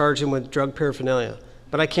I could charge him with drug paraphernalia.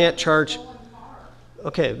 But I can't charge.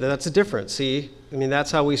 Okay, that's a difference. See, I mean, that's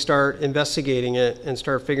how we start investigating it and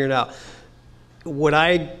start figuring it out. Would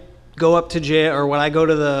I go up to jail, or would I go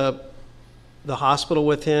to the hospital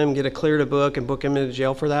with him, get a clear to book, and book him into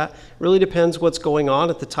jail for that? Really depends what's going on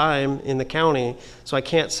at the time in the county, so I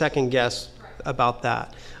can't second guess about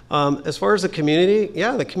that. As far as the community,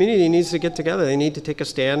 yeah, the community needs to get together. They need to take a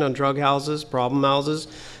stand on drug houses, problem houses.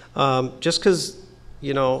 Just because,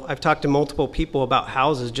 you know, I've talked to multiple people about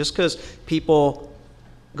houses, just because people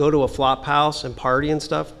go to a flop house and party and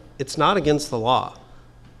stuff, it's not against the law,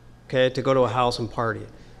 okay, to go to a house and party.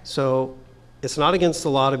 So it's not against the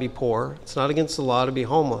law to be poor. It's not against the law to be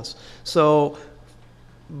homeless. So,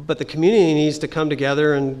 but the community needs to come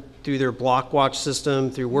together and through their block watch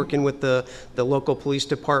system, through working with the local police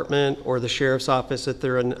department or the sheriff's office if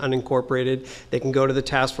they're unincorporated. They can go to the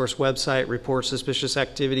task force website, report suspicious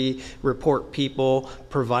activity, report people,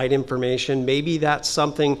 provide information. Maybe that's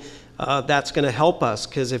something that's going to help us,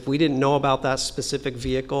 because if we didn't know about that specific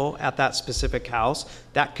vehicle at that specific house,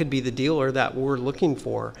 that could be the dealer that we're looking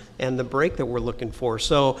for and the break that we're looking for.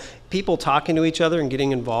 So people talking to each other and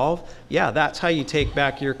getting involved, yeah, that's how you take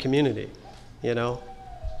back your community, you know.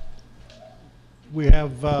 We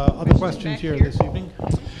have other questions here this evening.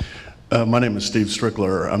 My name is Steve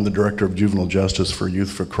Strickler. I'm the Director of Juvenile Justice for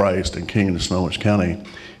Youth for Christ in King and Snohomish County,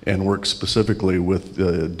 and work specifically with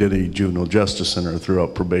the Denny Juvenile Justice Center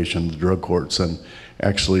throughout probation, the drug courts, and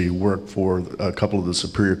actually work for a couple of the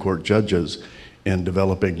Superior Court judges in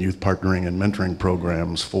developing youth partnering and mentoring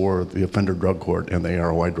programs for the offender drug court and the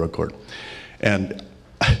AROI drug court. And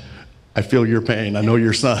I feel your pain. I know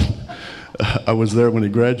your son. I was there when he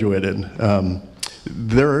graduated.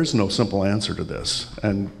 There is no simple answer to this.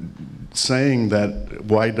 And saying that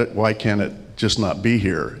why can't it just not be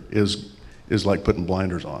here is like putting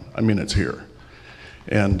blinders on. I mean, it's here.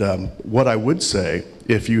 And what I would say,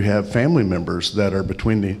 if you have family members that are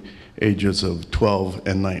between the ages of 12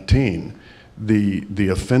 and 19 the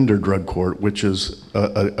offender drug court, which is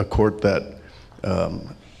a court that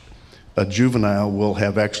a juvenile will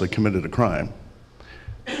have actually committed a crime.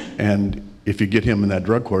 And if you get him in that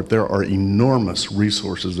drug court, there are enormous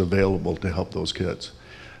resources available to help those kids.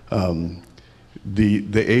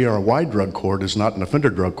 The ARY drug court is not an offender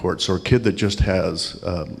drug court, so a kid that just has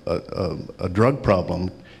a drug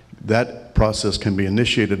problem, that process can be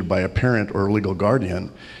initiated by a parent or a legal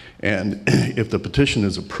guardian, and if the petition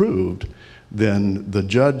is approved, then the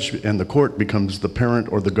judge and the court becomes the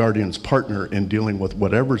parent or the guardian's partner in dealing with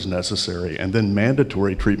whatever's necessary, and then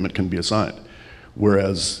mandatory treatment can be assigned.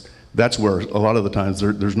 Whereas that's where a lot of the times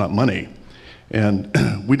there's not money.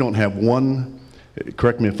 And we don't have one,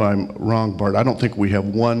 correct me if I'm wrong, Bart, I don't think we have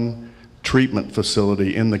one treatment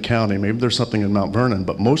facility in the county. Maybe there's something in Mount Vernon,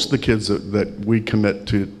 but most of the kids that we commit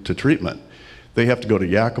to treatment, they have to go to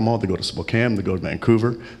Yakima, they go to Spokane, they go to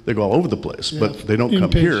Vancouver, they go all over the place, but they don't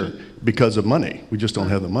come here because of money. We just don't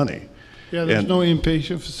have the money. Yeah, there's no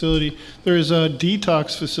inpatient facility. There's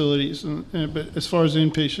detox facilities, but as far as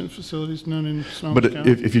inpatient facilities, none in Snohomish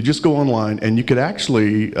County. But if you just go online, and you could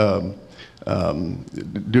actually do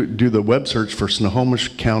the web search for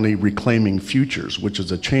Snohomish County Reclaiming Futures, which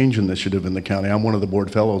is a change initiative in the county. I'm one of the board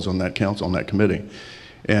fellows on that council, on that committee.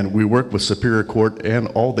 And we work with Superior Court and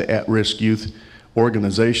all the at-risk youth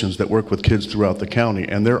organizations that work with kids throughout the county.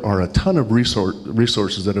 And there are a ton of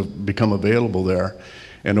resources that have become available there.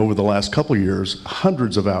 And over the last couple of years,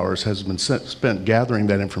 hundreds of hours has been spent gathering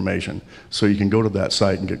that information. So you can go to that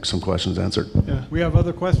site and get some questions answered. Yeah. We have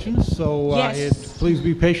other questions, so please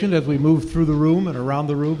be patient as we move through the room and around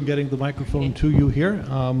the room, getting the microphone to you here.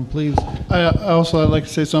 Please. I'd like to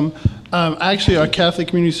say something. Actually, our Catholic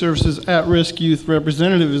Community Services at-risk youth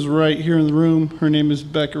representative is right here in the room. Her name is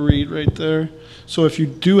Becca Reed right there. So if you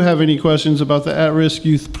do have any questions about the at-risk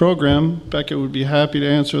youth program, Becca would be happy to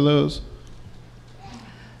answer those.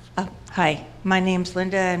 Hi, my name's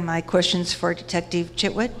Linda, and my question's for Detective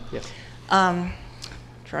Chitwood. Yes.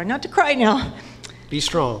 Try not to cry now. Be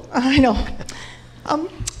strong. I know.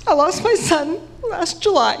 I lost my son last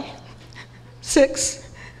July 6th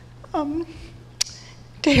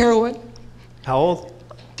to heroin. How old?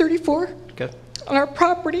 34. Okay. On our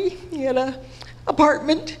property, he had an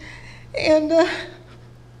apartment, and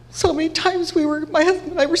so many times my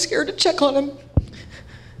husband and I were scared to check on him.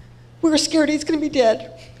 We were scared he's going to be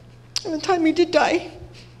dead. And the time he did die,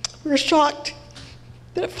 we were shocked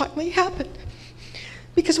that it finally happened,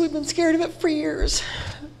 because we've been scared of it for years.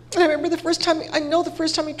 And I remember the first time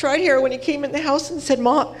he tried heroin, he came in the house and said,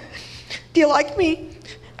 "Mom, do you like me?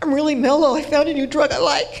 I'm really mellow. I found a new drug I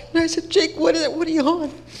like." And I said, "Jake, what is it? What are you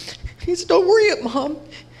on?" He said, "Don't worry it, Mom,"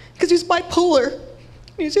 because he's bipolar.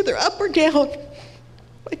 He's either up or down.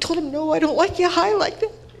 I told him, "No, I don't like you high like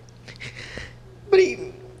that." But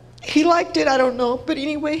he liked it, I don't know. But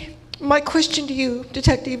anyway, my question to you,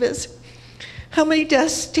 Detective, is how many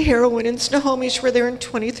deaths to heroin in Snohomish were there in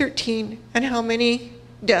 2013, and how many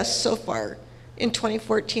deaths so far in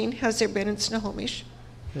 2014 has there been in Snohomish?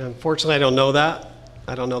 Yeah, unfortunately, I don't know that.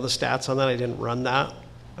 I don't know the stats on that. I didn't run that.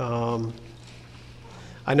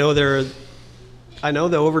 I know the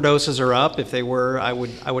overdoses are up. If they were, I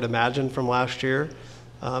would imagine from last year.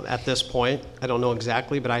 At this point, I don't know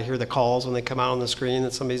exactly, but I hear the calls when they come out on the screen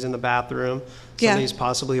that somebody's in the bathroom, somebody's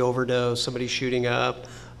possibly overdosed, somebody's shooting up,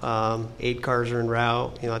 8 cars are en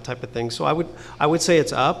route, that type of thing. So I would say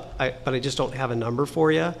it's up, but I just don't have a number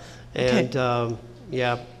for you. And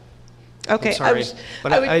yeah. Okay. I'm sorry,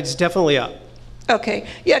 it's definitely up. Okay.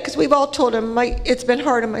 Yeah, because we've all told him it's been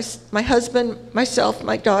hard on my husband, myself,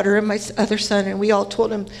 my daughter, and my other son, and we all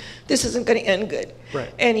told him this isn't going to end good. Right.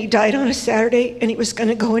 And he died on a Saturday, and he was going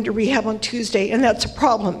to go into rehab on Tuesday, and that's a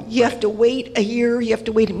problem. You have to wait a year, you have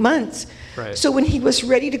to wait months. Right. So when he was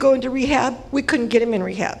ready to go into rehab, we couldn't get him in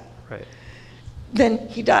rehab. Right. Then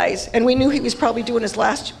he dies, and we knew he was probably doing his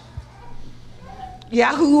last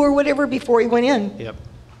Yahoo or whatever before he went in. Yep.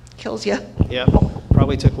 Kills you. Yep.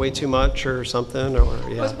 Probably took way too much or something, or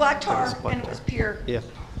yeah. It was black tar, and it was pure. Yeah.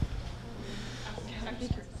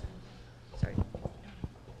 Sorry.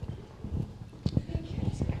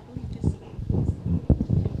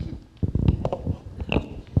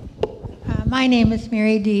 My name is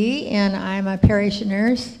Mary Dee, and I'm a parish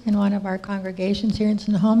nurse in one of our congregations here in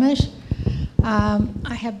Snohomish.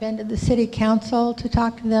 I have been to the city council to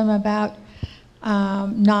talk to them about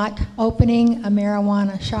not opening a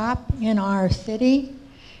marijuana shop in our city,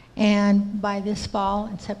 and by this fall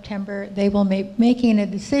in September they will be making a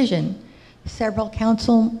decision. Several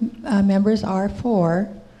council members are for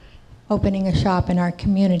opening a shop in our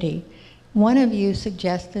community. One of you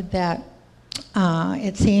suggested that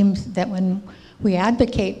it seems that when we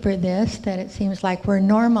advocate for this, that it seems like we're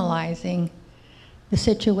normalizing the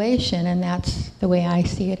situation, and that's the way I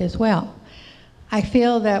see it as well. I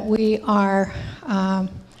feel that we are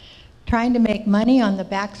trying to make money on the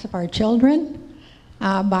backs of our children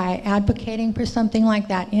by advocating for something like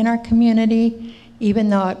that in our community. Even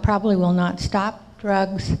though it probably will not stop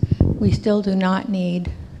drugs, we still do not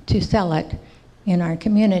need to sell it in our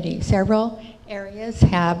community. Several areas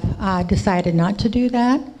have decided not to do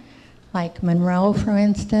that, like Monroe, for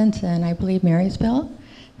instance, and I believe Marysville.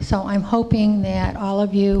 So I'm hoping that all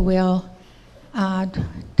of you will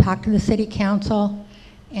talk to the city council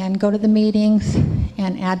and go to the meetings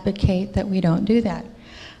and advocate that we don't do that.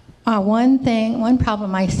 One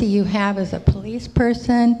problem I see you have as a police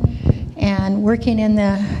person and working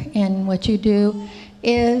in what you do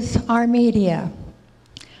is our media.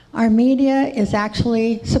 Our media is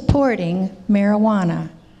actually supporting marijuana.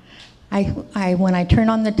 When I turn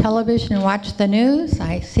on the television and watch the news,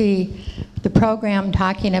 I see the program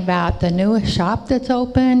talking about the newest shop that's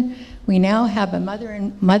open. We now have a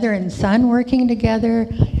mother and son working together,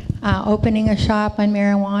 opening a shop on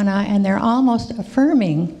marijuana, and they're almost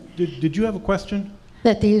affirming. Did you have a question?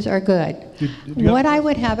 That these are good. What I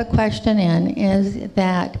would have a question in is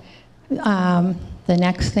that the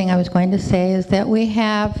next thing I was going to say is that we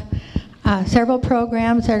have several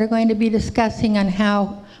programs that are going to be discussing on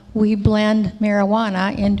how we blend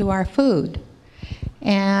marijuana into our food.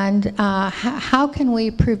 And how can we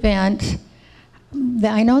prevent,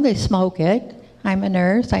 I know they smoke it, I'm a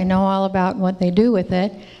nurse, I know all about what they do with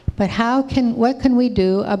it, but what can we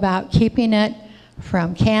do about keeping it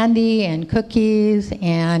from candy and cookies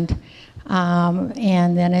and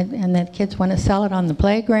then kids want to sell it on the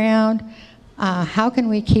playground? How can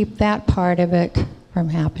we keep that part of it from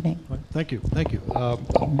happening? Thank you, thank you.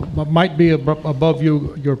 Might be above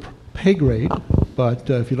your pay grade, but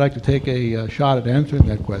if you'd like to take a shot at answering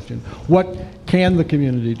that question, what can the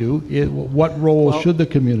community do? What role should the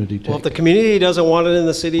community take? Well, if the community doesn't want it in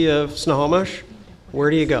the city of Snohomish,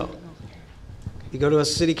 where do you go? You go to a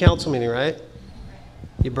city council meeting, right?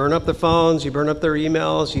 You burn up their phones, you burn up their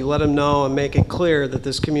emails, you let them know and make it clear that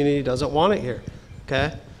this community doesn't want it here,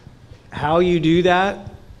 okay? How you do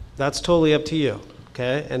that, that's totally up to you,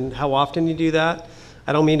 okay? And how often you do that,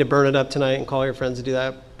 I don't mean to burn it up tonight and call your friends to do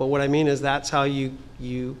that, but what I mean is that's how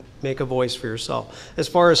you make a voice for yourself. As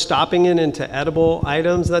far as stopping it into edible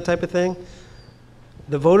items, that type of thing,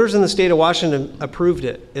 the voters in the state of Washington approved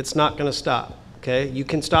it. It's not gonna stop, okay? You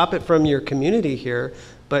can stop it from your community here,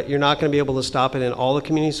 but you're not going to be able to stop it in all the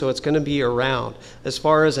communities, so it's going to be around. As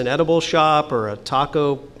far as an edible shop or a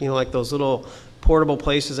taco, you know, like those little portable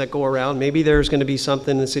places that go around, maybe there's going to be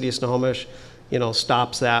something in the city of Snohomish, you know,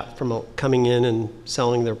 stops that from coming in and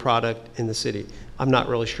selling their product in the city. I'm not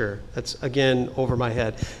really sure. That's, again, over my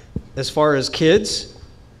head. As far as kids,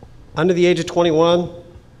 under the age of 21,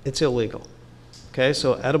 it's illegal. Okay,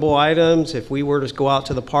 so edible items, if we were to go out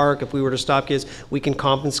to the park, if we were to stop kids, we can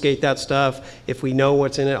confiscate that stuff. If we know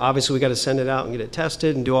what's in it, obviously we got to send it out and get it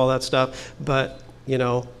tested and do all that stuff. But, you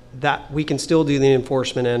know, that we can still do the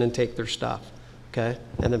enforcement end and take their stuff, okay?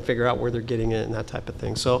 And then figure out where they're getting it and that type of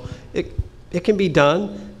thing. So it can be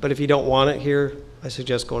done, but if you don't want it here, I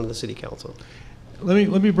suggest going to the city council.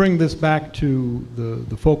 Let me bring this back to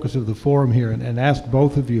the focus of the forum here and ask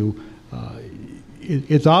both of you.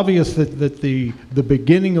 It's obvious that the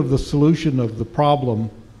beginning of the solution of the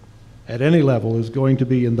problem at any level is going to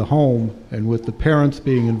be in the home and with the parents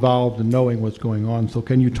being involved and knowing what's going on. So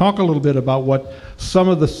can you talk a little bit about what some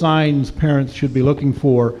of the signs parents should be looking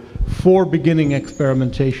for beginning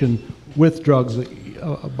experimentation with drugs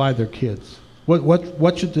by their kids?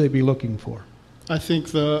 What should they be looking for? I think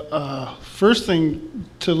the first thing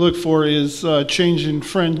to look for is change in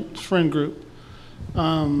friend group.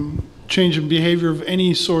 Change in behavior of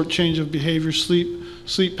any sort, change of behavior,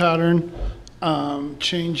 sleep pattern,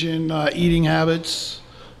 change in eating habits,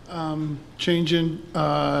 change in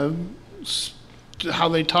how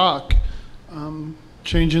they talk,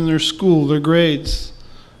 change in their school, their grades,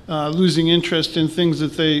 losing interest in things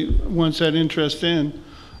that they once had interest in.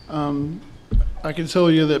 I can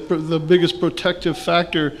tell you that the biggest protective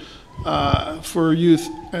factor for youth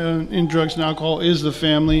in drugs and alcohol is the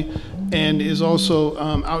family, and is also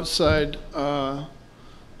outside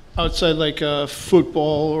like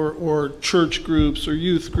football or church groups or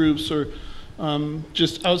youth groups or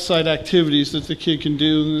just outside activities that the kid can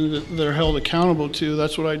do and that they're held accountable to.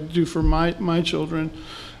 That's what I do for my children,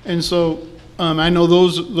 and so I know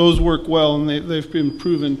those work well, and they've been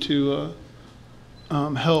proven to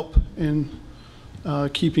help in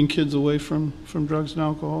keeping kids away from drugs and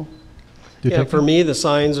alcohol. Yeah, for me, the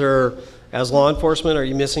signs are as law enforcement, are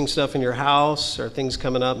you missing stuff in your house? Are things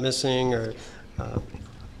coming up missing, or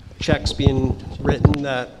checks being written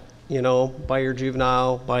that, you know, by your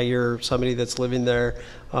juvenile, by somebody that's living there?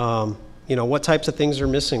 You know, what types of things are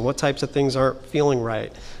missing? What types of things aren't feeling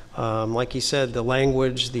right? Like you said, the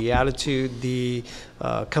language, the attitude, the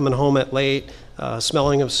coming home at late,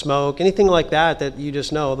 smelling of smoke, anything like that you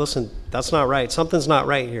just know, listen, that's not right. Something's not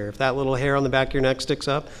right here. If that little hair on the back of your neck sticks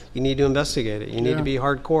up, you need to investigate it. You need to be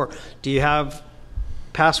hardcore. Do you have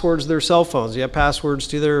passwords to their cell phones? Do you have passwords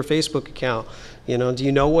to their Facebook account? You know, do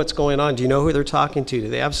you know what's going on? Do you know who they're talking to? Do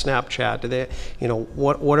they have Snapchat? Do they, you know,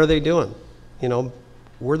 what are they doing? You know,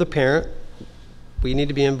 we're the parent. We need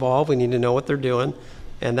to be involved. We need to know what they're doing.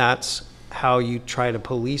 And that's how you try to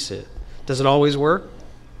police it. Does it always work?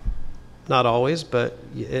 Not always, but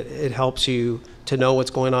it helps you to know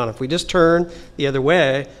what's going on. If we just turn the other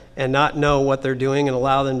way and not know what they're doing and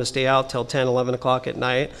allow them to stay out till 10, 11 o'clock at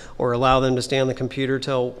night, or allow them to stay on the computer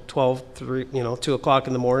till 12, 3, 2 o'clock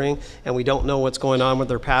in the morning, and we don't know what's going on with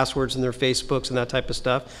their passwords and their Facebooks and that type of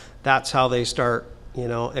stuff, that's how they start,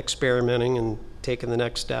 experimenting and taking the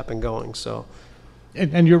next step and going. So.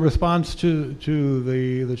 And your response to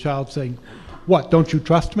the child saying, what, don't you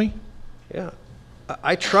trust me? Yeah.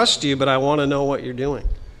 I trust you, but I want to know what you're doing.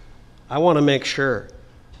 I want to make sure.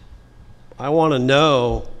 I want to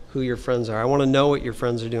know who your friends are. I want to know what your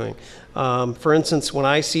friends are doing. For instance, when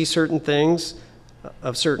I see certain things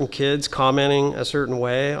of certain kids commenting a certain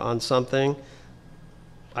way on something,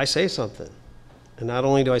 I say something. And not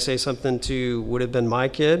only do I say something to would have been my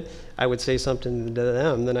kid, I would say something to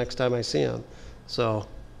them the next time I see them. So,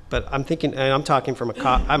 but I'm thinking, and I'm talking from a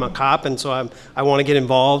cop. I'm a cop, and so I want to get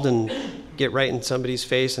involved and get right in somebody's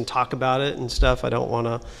face and talk about it and stuff. I don't want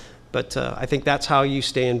to, but I think that's how you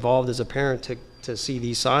stay involved as a parent, to see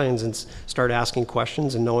these signs and start asking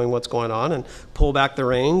questions and knowing what's going on and pull back the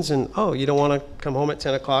reins. And, oh, you don't want to come home at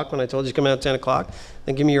 10 o'clock when I told you to come out at 10 o'clock?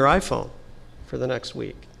 Then give me your iPhone for the next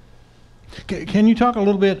week. Can you talk a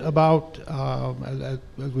little bit about, as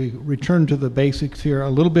we return to the basics here, a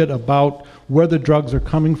little bit about where the drugs are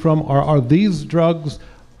coming from? Are these drugs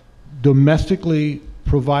domestically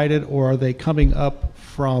provided, or are they coming up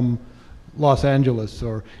from Los Angeles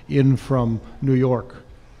or in from New York?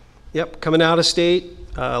 Yep, coming out of state.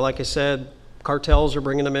 Like I said, cartels are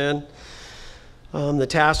bringing them in. The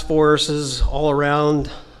task force is all around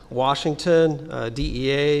Washington,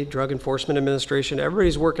 DEA, Drug Enforcement Administration.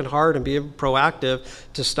 Everybody's working hard and being proactive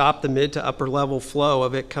to stop the mid to upper level flow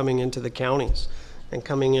of it coming into the counties and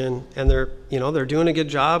coming in. And they're doing a good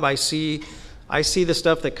job. I see the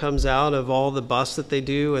stuff that comes out of all the busts that they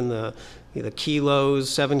do, and the kilos,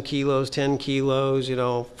 7 kilos, 10 kilos,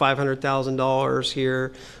 $500,000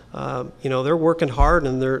 here. They're working hard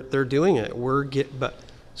and they're doing it. But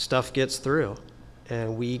stuff gets through,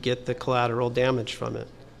 and we get the collateral damage from it.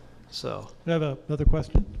 So. I have another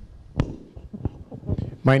question.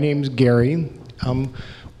 My name's Gary.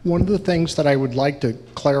 One of the things that I would like to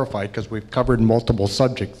clarify, because we've covered multiple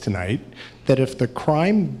subjects tonight, that if the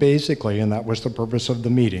crime basically, and that was the purpose of the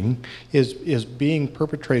meeting, is being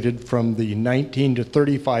perpetrated from the 19 to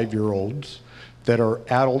 35-year-olds that are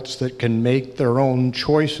adults that can make their own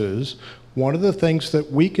choices, one of the things that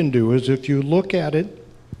we can do is, if you look at it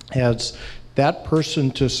as that person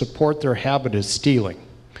to support their habit is stealing.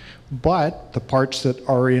 But the parts that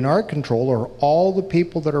are in our control are all the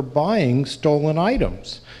people that are buying stolen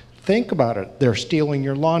items. Think about it. They're stealing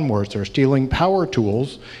your lawnmowers, they're stealing power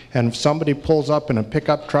tools, and if somebody pulls up in a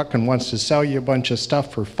pickup truck and wants to sell you a bunch of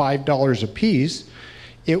stuff for $5 a piece,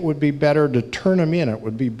 it would be better to turn them in. It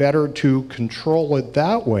would be better to control it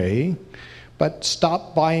that way, but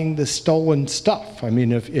stop buying the stolen stuff. I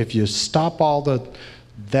mean, if you stop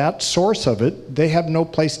that source of it, they have no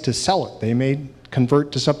place to sell it. They may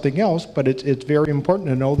convert to something else, but it's very important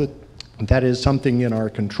to know that that is something in our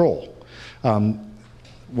control.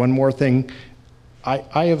 One more thing,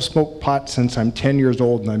 I have smoked pot since I'm 10 years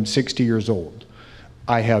old and I'm 60 years old.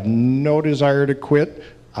 I have no desire to quit.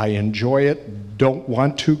 I enjoy it, don't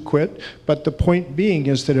want to quit, but the point being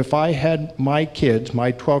is that if I had my kids,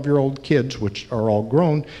 my 12-year-old kids, which are all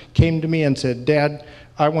grown, came to me and said, Dad,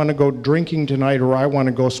 I want to go drinking tonight, or I want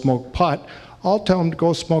to go smoke pot, I'll tell them to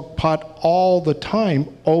go smoke pot all the time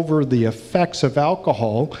over the effects of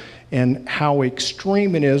alcohol and how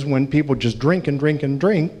extreme it is when people just drink and drink and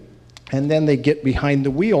drink, and then they get behind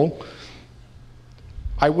the wheel.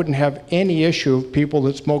 I wouldn't have any issue of people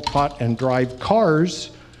that smoke pot and drive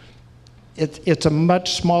cars. It's a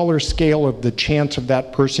much smaller scale of the chance of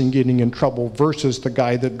that person getting in trouble versus the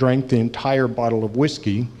guy that drank the entire bottle of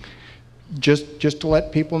whiskey. Just to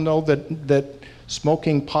let people know that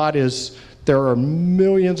smoking pot is there are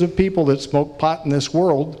millions of people that smoke pot in this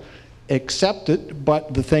world, accept it,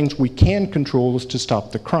 but the things we can control is to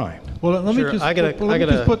stop the crime. Well, let me Sure, just I gotta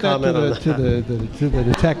put that comment on to the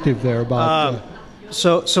detective there about.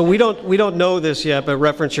 So we don't know this yet, but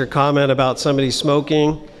reference your comment about somebody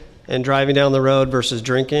smoking and driving down the road versus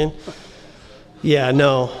drinking. Yeah,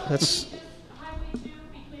 no, that's.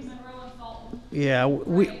 Yeah,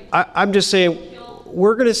 I'm just saying,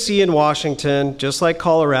 we're going to see in Washington, just like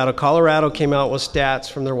Colorado. Colorado came out with stats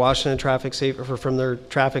from their from their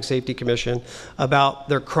Traffic Safety Commission about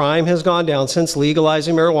their crime has gone down since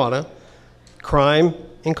legalizing marijuana. Crime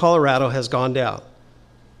in Colorado has gone down.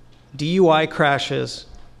 DUI crashes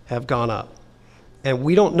have gone up. And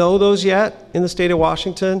we don't know those yet in the state of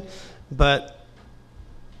Washington, but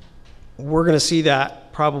we're going to see that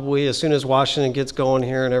probably as soon as Washington gets going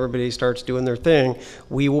here and everybody starts doing their thing.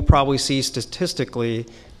 We will probably see statistically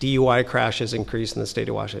DUI crashes increase in the state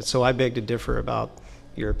of Washington. So I beg to differ about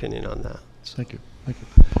your opinion on that. Thank you. Thank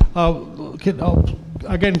you.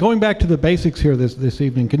 Again, going back to the basics here this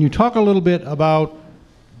evening, can you talk a little bit about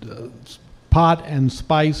pot and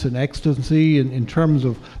spice and ecstasy in terms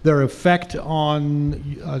of their effect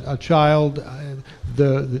on a child,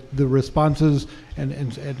 the responses,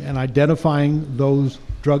 and identifying those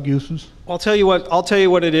drug uses? I'll tell you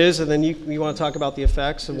what it is, and then you want to talk about the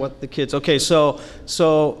effects and what the kids. Okay, so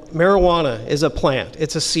marijuana is a plant.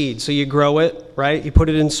 It's a seed. So you grow it, right? You put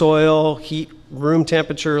it in soil, heat, room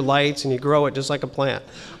temperature, lights, and you grow it just like a plant.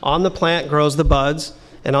 On the plant grows the buds,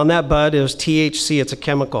 and on that bud is THC. It's a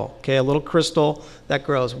chemical, okay, a little crystal that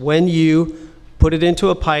grows. When you put it into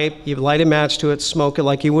a pipe, you light a match to it, smoke it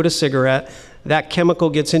like you would a cigarette, that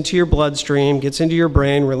chemical gets into your bloodstream, gets into your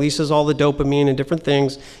brain, releases all the dopamine and different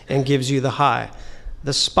things, and gives you the high.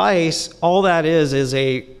 The spice, all that is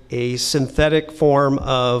a synthetic form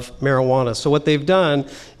of marijuana. So what they've done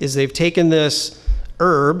is they've taken this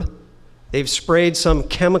herb, they've sprayed some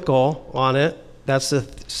chemical on it, that's the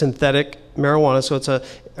synthetic marijuana, so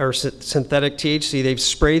it's synthetic THC. They've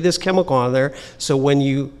sprayed this chemical on there, so when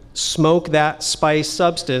you smoke that spice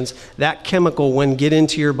substance, that chemical, when get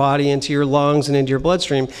into your body, into your lungs, and into your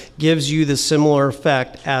bloodstream, gives you the similar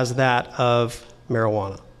effect as that of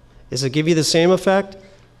marijuana. Does it give you the same effect?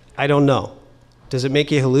 I don't know. Does it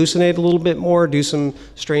make you hallucinate a little bit more, do some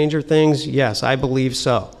stranger things? Yes, I believe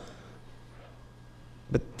so.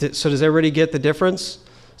 But so does everybody get the difference?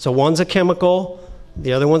 So one's a chemical,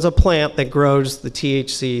 the other one's a plant that grows the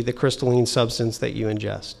THC, the crystalline substance that you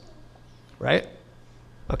ingest, right?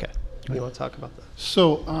 Okay, you want to talk about that?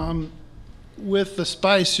 So with the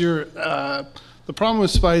spice, the problem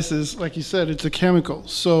with spice is, like you said, it's a chemical.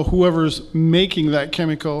 So whoever's making that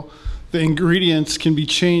chemical, the ingredients can be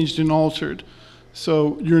changed and altered.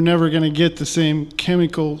 So you're never going to get the same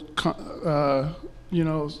chemical,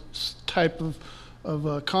 type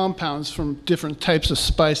of compounds from different types of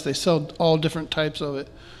spice. They sell all different types of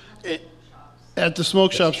it at the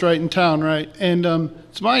smoke shops right in town, right? And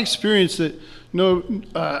it's my experience that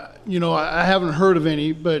I haven't heard of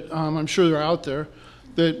any, but I'm sure they're out there,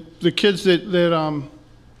 that the kids that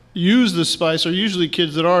use the spice are usually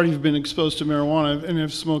kids that already have been exposed to marijuana and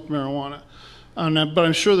have smoked marijuana. But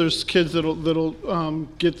I'm sure there's kids that'll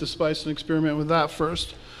get the spice and experiment with that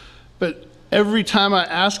first. But every time I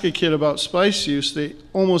ask a kid about spice use, they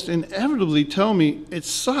almost inevitably tell me it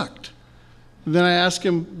sucked. Then I ask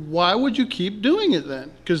them, why would you keep doing it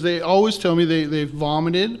then? Because they always tell me they've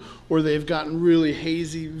vomited or they've gotten really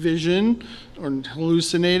hazy vision or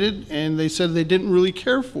hallucinated, and they said they didn't really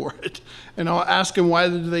care for it. And I'll ask them why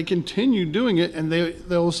did they continue doing it, and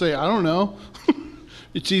they'll say, I don't know.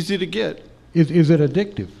 It's easy to get. Is it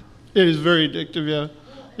addictive? It is very addictive, yeah.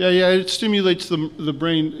 Yeah, it stimulates the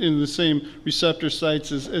brain in the same receptor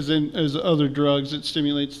sites as other drugs. It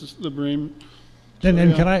stimulates the brain.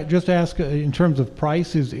 And can I just ask, in terms of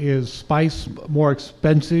price, is spice more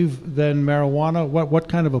expensive than marijuana? What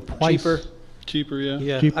kind of a price? Cheaper, yeah.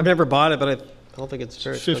 Yeah, Cheaper? I've never bought it, but I don't think it's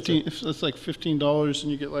very expensive. It's like $15,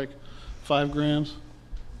 and you get like 5 grams.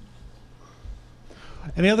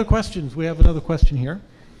 Any other questions? We have another question here.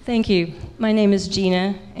 Thank you. My name is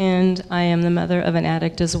Gina, and I am the mother of an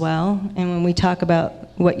addict as well. And when we talk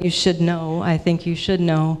about what you should know, I think you should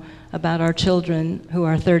know about our children who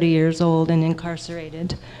are 30 years old and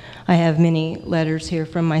incarcerated. I have many letters here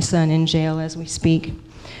from my son in jail as we speak.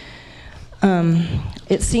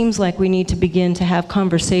 It seems like we need to begin to have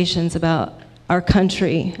conversations about our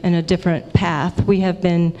country and a different path. We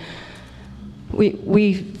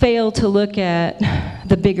fail to look at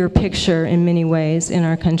the bigger picture in many ways in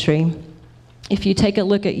our country. If you take a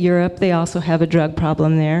look at Europe, they also have a drug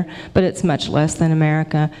problem there, but it's much less than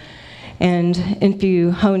America. And if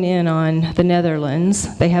you hone in on the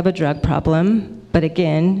Netherlands, they have a drug problem. But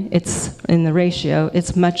again, it's in the ratio,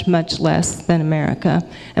 it's much, much less than America.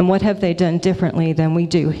 And what have they done differently than we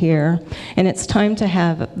do here? And it's time to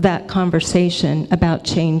have that conversation about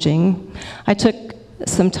changing. I took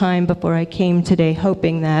some time before I came today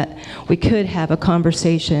hoping that we could have a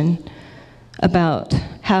conversation about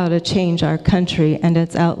how to change our country and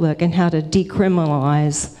its outlook, and how to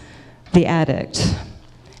decriminalize the addict,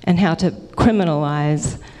 and how to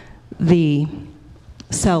criminalize the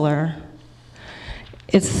seller.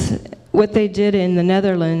 It's what they did in the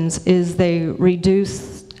Netherlands is they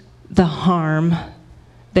reduced the harm.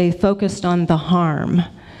 They focused on the harm.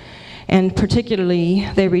 And particularly,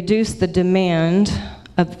 they reduced the demand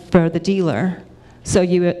for the dealer. So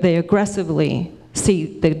they aggressively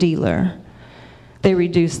see the dealer. They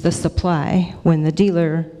reduce the supply when the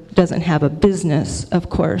dealer doesn't have a business, of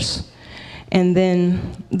course. And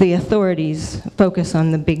then the authorities focus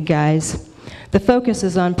on the big guys. The focus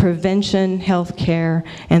is on prevention, health care,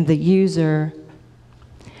 and the user.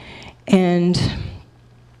 And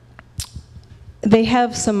they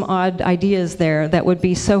have some odd ideas there that would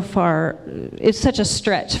be so far, it's such a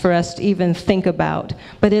stretch for us to even think about,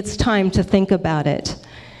 but it's time to think about it.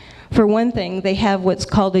 For one thing, they have what's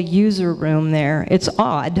called a user room there. It's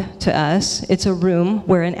odd to us. It's a room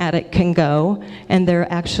where an addict can go, and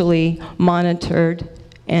they're actually monitored,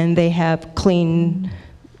 and they have clean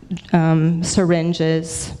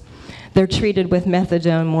syringes. They're treated with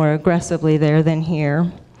methadone more aggressively there than here.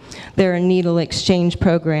 There are needle exchange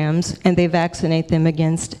programs, and they vaccinate them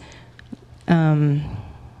against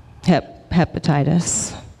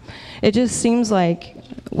hepatitis. It just seems like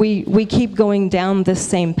we keep going down this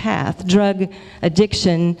same path. Drug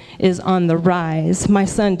addiction is on the rise. My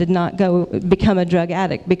son did not become a drug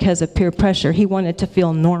addict because of peer pressure. He wanted to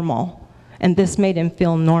feel normal, and this made him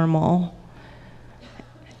feel normal.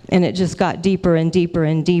 And it just got deeper and deeper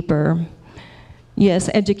and deeper. Yes,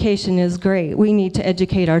 education is great. We need to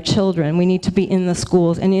educate our children. We need to be in the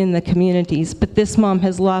schools and in the communities. But this mom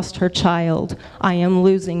has lost her child. I am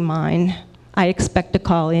losing mine. I expect a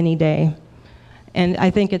call any day. And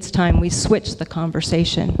I think it's time we switch the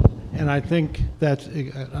conversation. And I think that's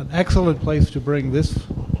an excellent place to bring this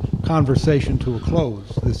conversation to a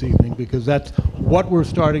close this evening, because that's what we're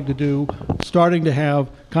starting to do, starting to have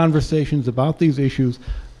conversations about these issues,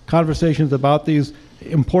 conversations about these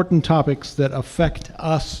important topics that affect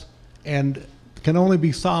us and can only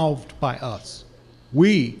be solved by us.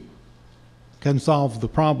 We can solve the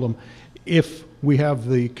problem if we have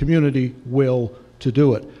the community will to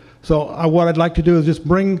do it. So what I'd like to do is just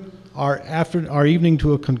bring our evening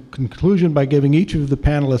to a conclusion by giving each of the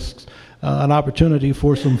panelists an opportunity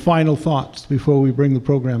for some final thoughts before we bring the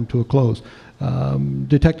program to a close.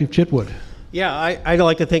 Detective Chitwood. Yeah, I'd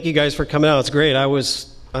like to thank you guys for coming out. It's great.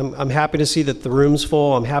 I'm happy to see that the room's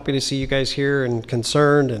full. I'm happy to see you guys here and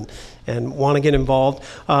concerned and want to get involved.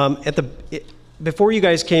 Before you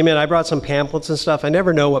guys came in, I brought some pamphlets and stuff. I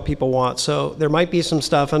never know what people want, so there might be some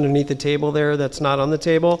stuff underneath the table there that's not on the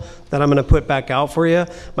table that I'm going to put back out for you.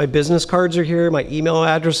 My business cards are here. My email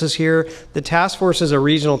address is here. The task force is a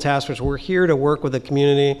regional task force. We're here to work with the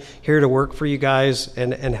community, here to work for you guys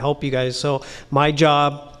and help you guys. So my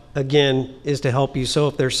job, again, is to help you. So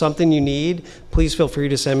if there's something you need, please feel free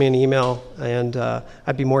to send me an email, and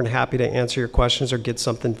I'd be more than happy to answer your questions or get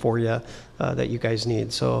something for you that you guys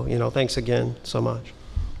need. So, thanks again so much.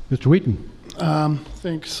 Mr. Wheaton.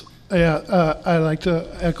 Thanks. Yeah, I'd like to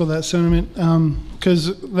echo that sentiment,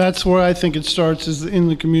 because that's where I think it starts, is in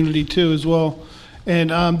the community too as well.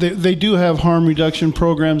 And they do have harm reduction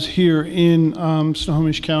programs here in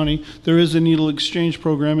Snohomish County. There is a needle exchange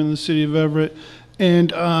program in the city of Everett. And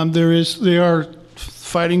they are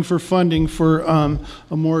fighting for funding for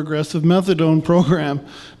a more aggressive methadone program,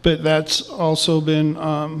 but that's also been,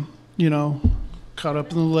 caught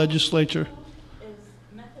up in the legislature.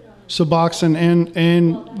 Suboxone and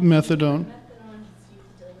methadone.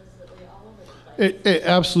 It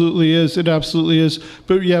absolutely is. It absolutely is.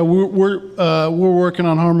 But yeah, we're working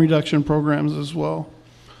on harm reduction programs as well.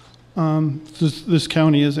 This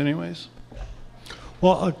county is, anyways.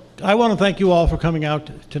 Well, I want to thank you all for coming out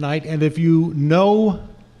tonight, and if you know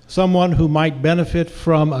someone who might benefit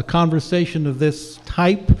from a conversation of this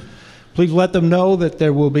type, please let them know that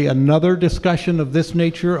there will be another discussion of this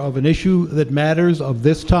nature, of an issue that matters, of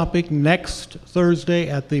this topic, next Thursday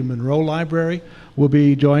at the Monroe Library. We'll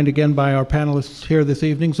be joined again by our panelists here this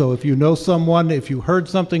evening, so if you know someone, if you heard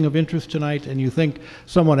something of interest tonight and you think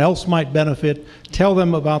someone else might benefit, tell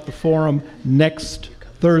them about the forum next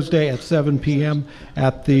Thursday at 7 p.m.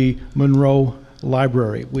 at the Monroe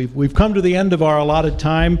Library. We've come to the end of our allotted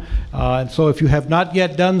time, and so if you have not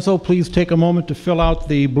yet done so, please take a moment to fill out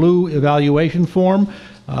the blue evaluation form.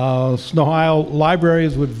 Sno-Isle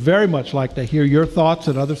Libraries would very much like to hear your thoughts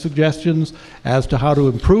and other suggestions as to how to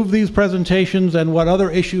improve these presentations and what other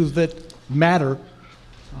issues that matter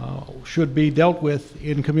should be dealt with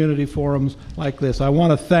in community forums like this. I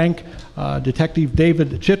want to thank Detective David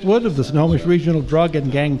Chitwood of the Snohomish Regional Drug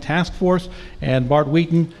and Gang Task Force and Bart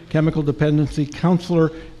Wheaton, Chemical Dependency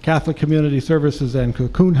Counselor, Catholic Community Services and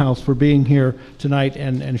Cocoon House for being here tonight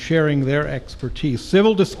and sharing their expertise.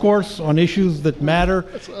 Civil discourse on issues that matter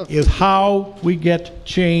is how we get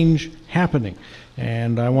change happening.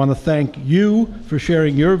 And I want to thank you for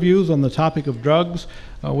sharing your views on the topic of drugs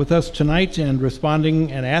with us tonight and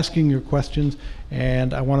responding and asking your questions.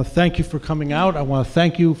 And I want to thank you for coming out. I want to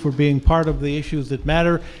thank you for being part of the issues that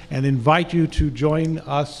matter and invite you to join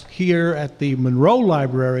us here at the Monroe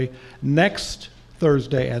Library next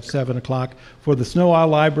Thursday at 7 o'clock for the Sno-Isle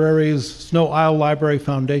Library's Sno-Isle Library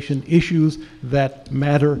Foundation Issues That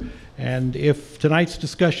Matter. And if tonight's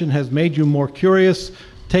discussion has made you more curious,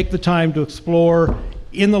 take the time to explore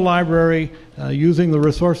in the library using the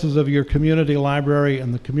resources of your community library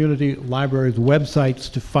and the community library's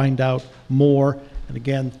websites to find out more. And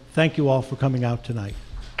again, thank you all for coming out tonight.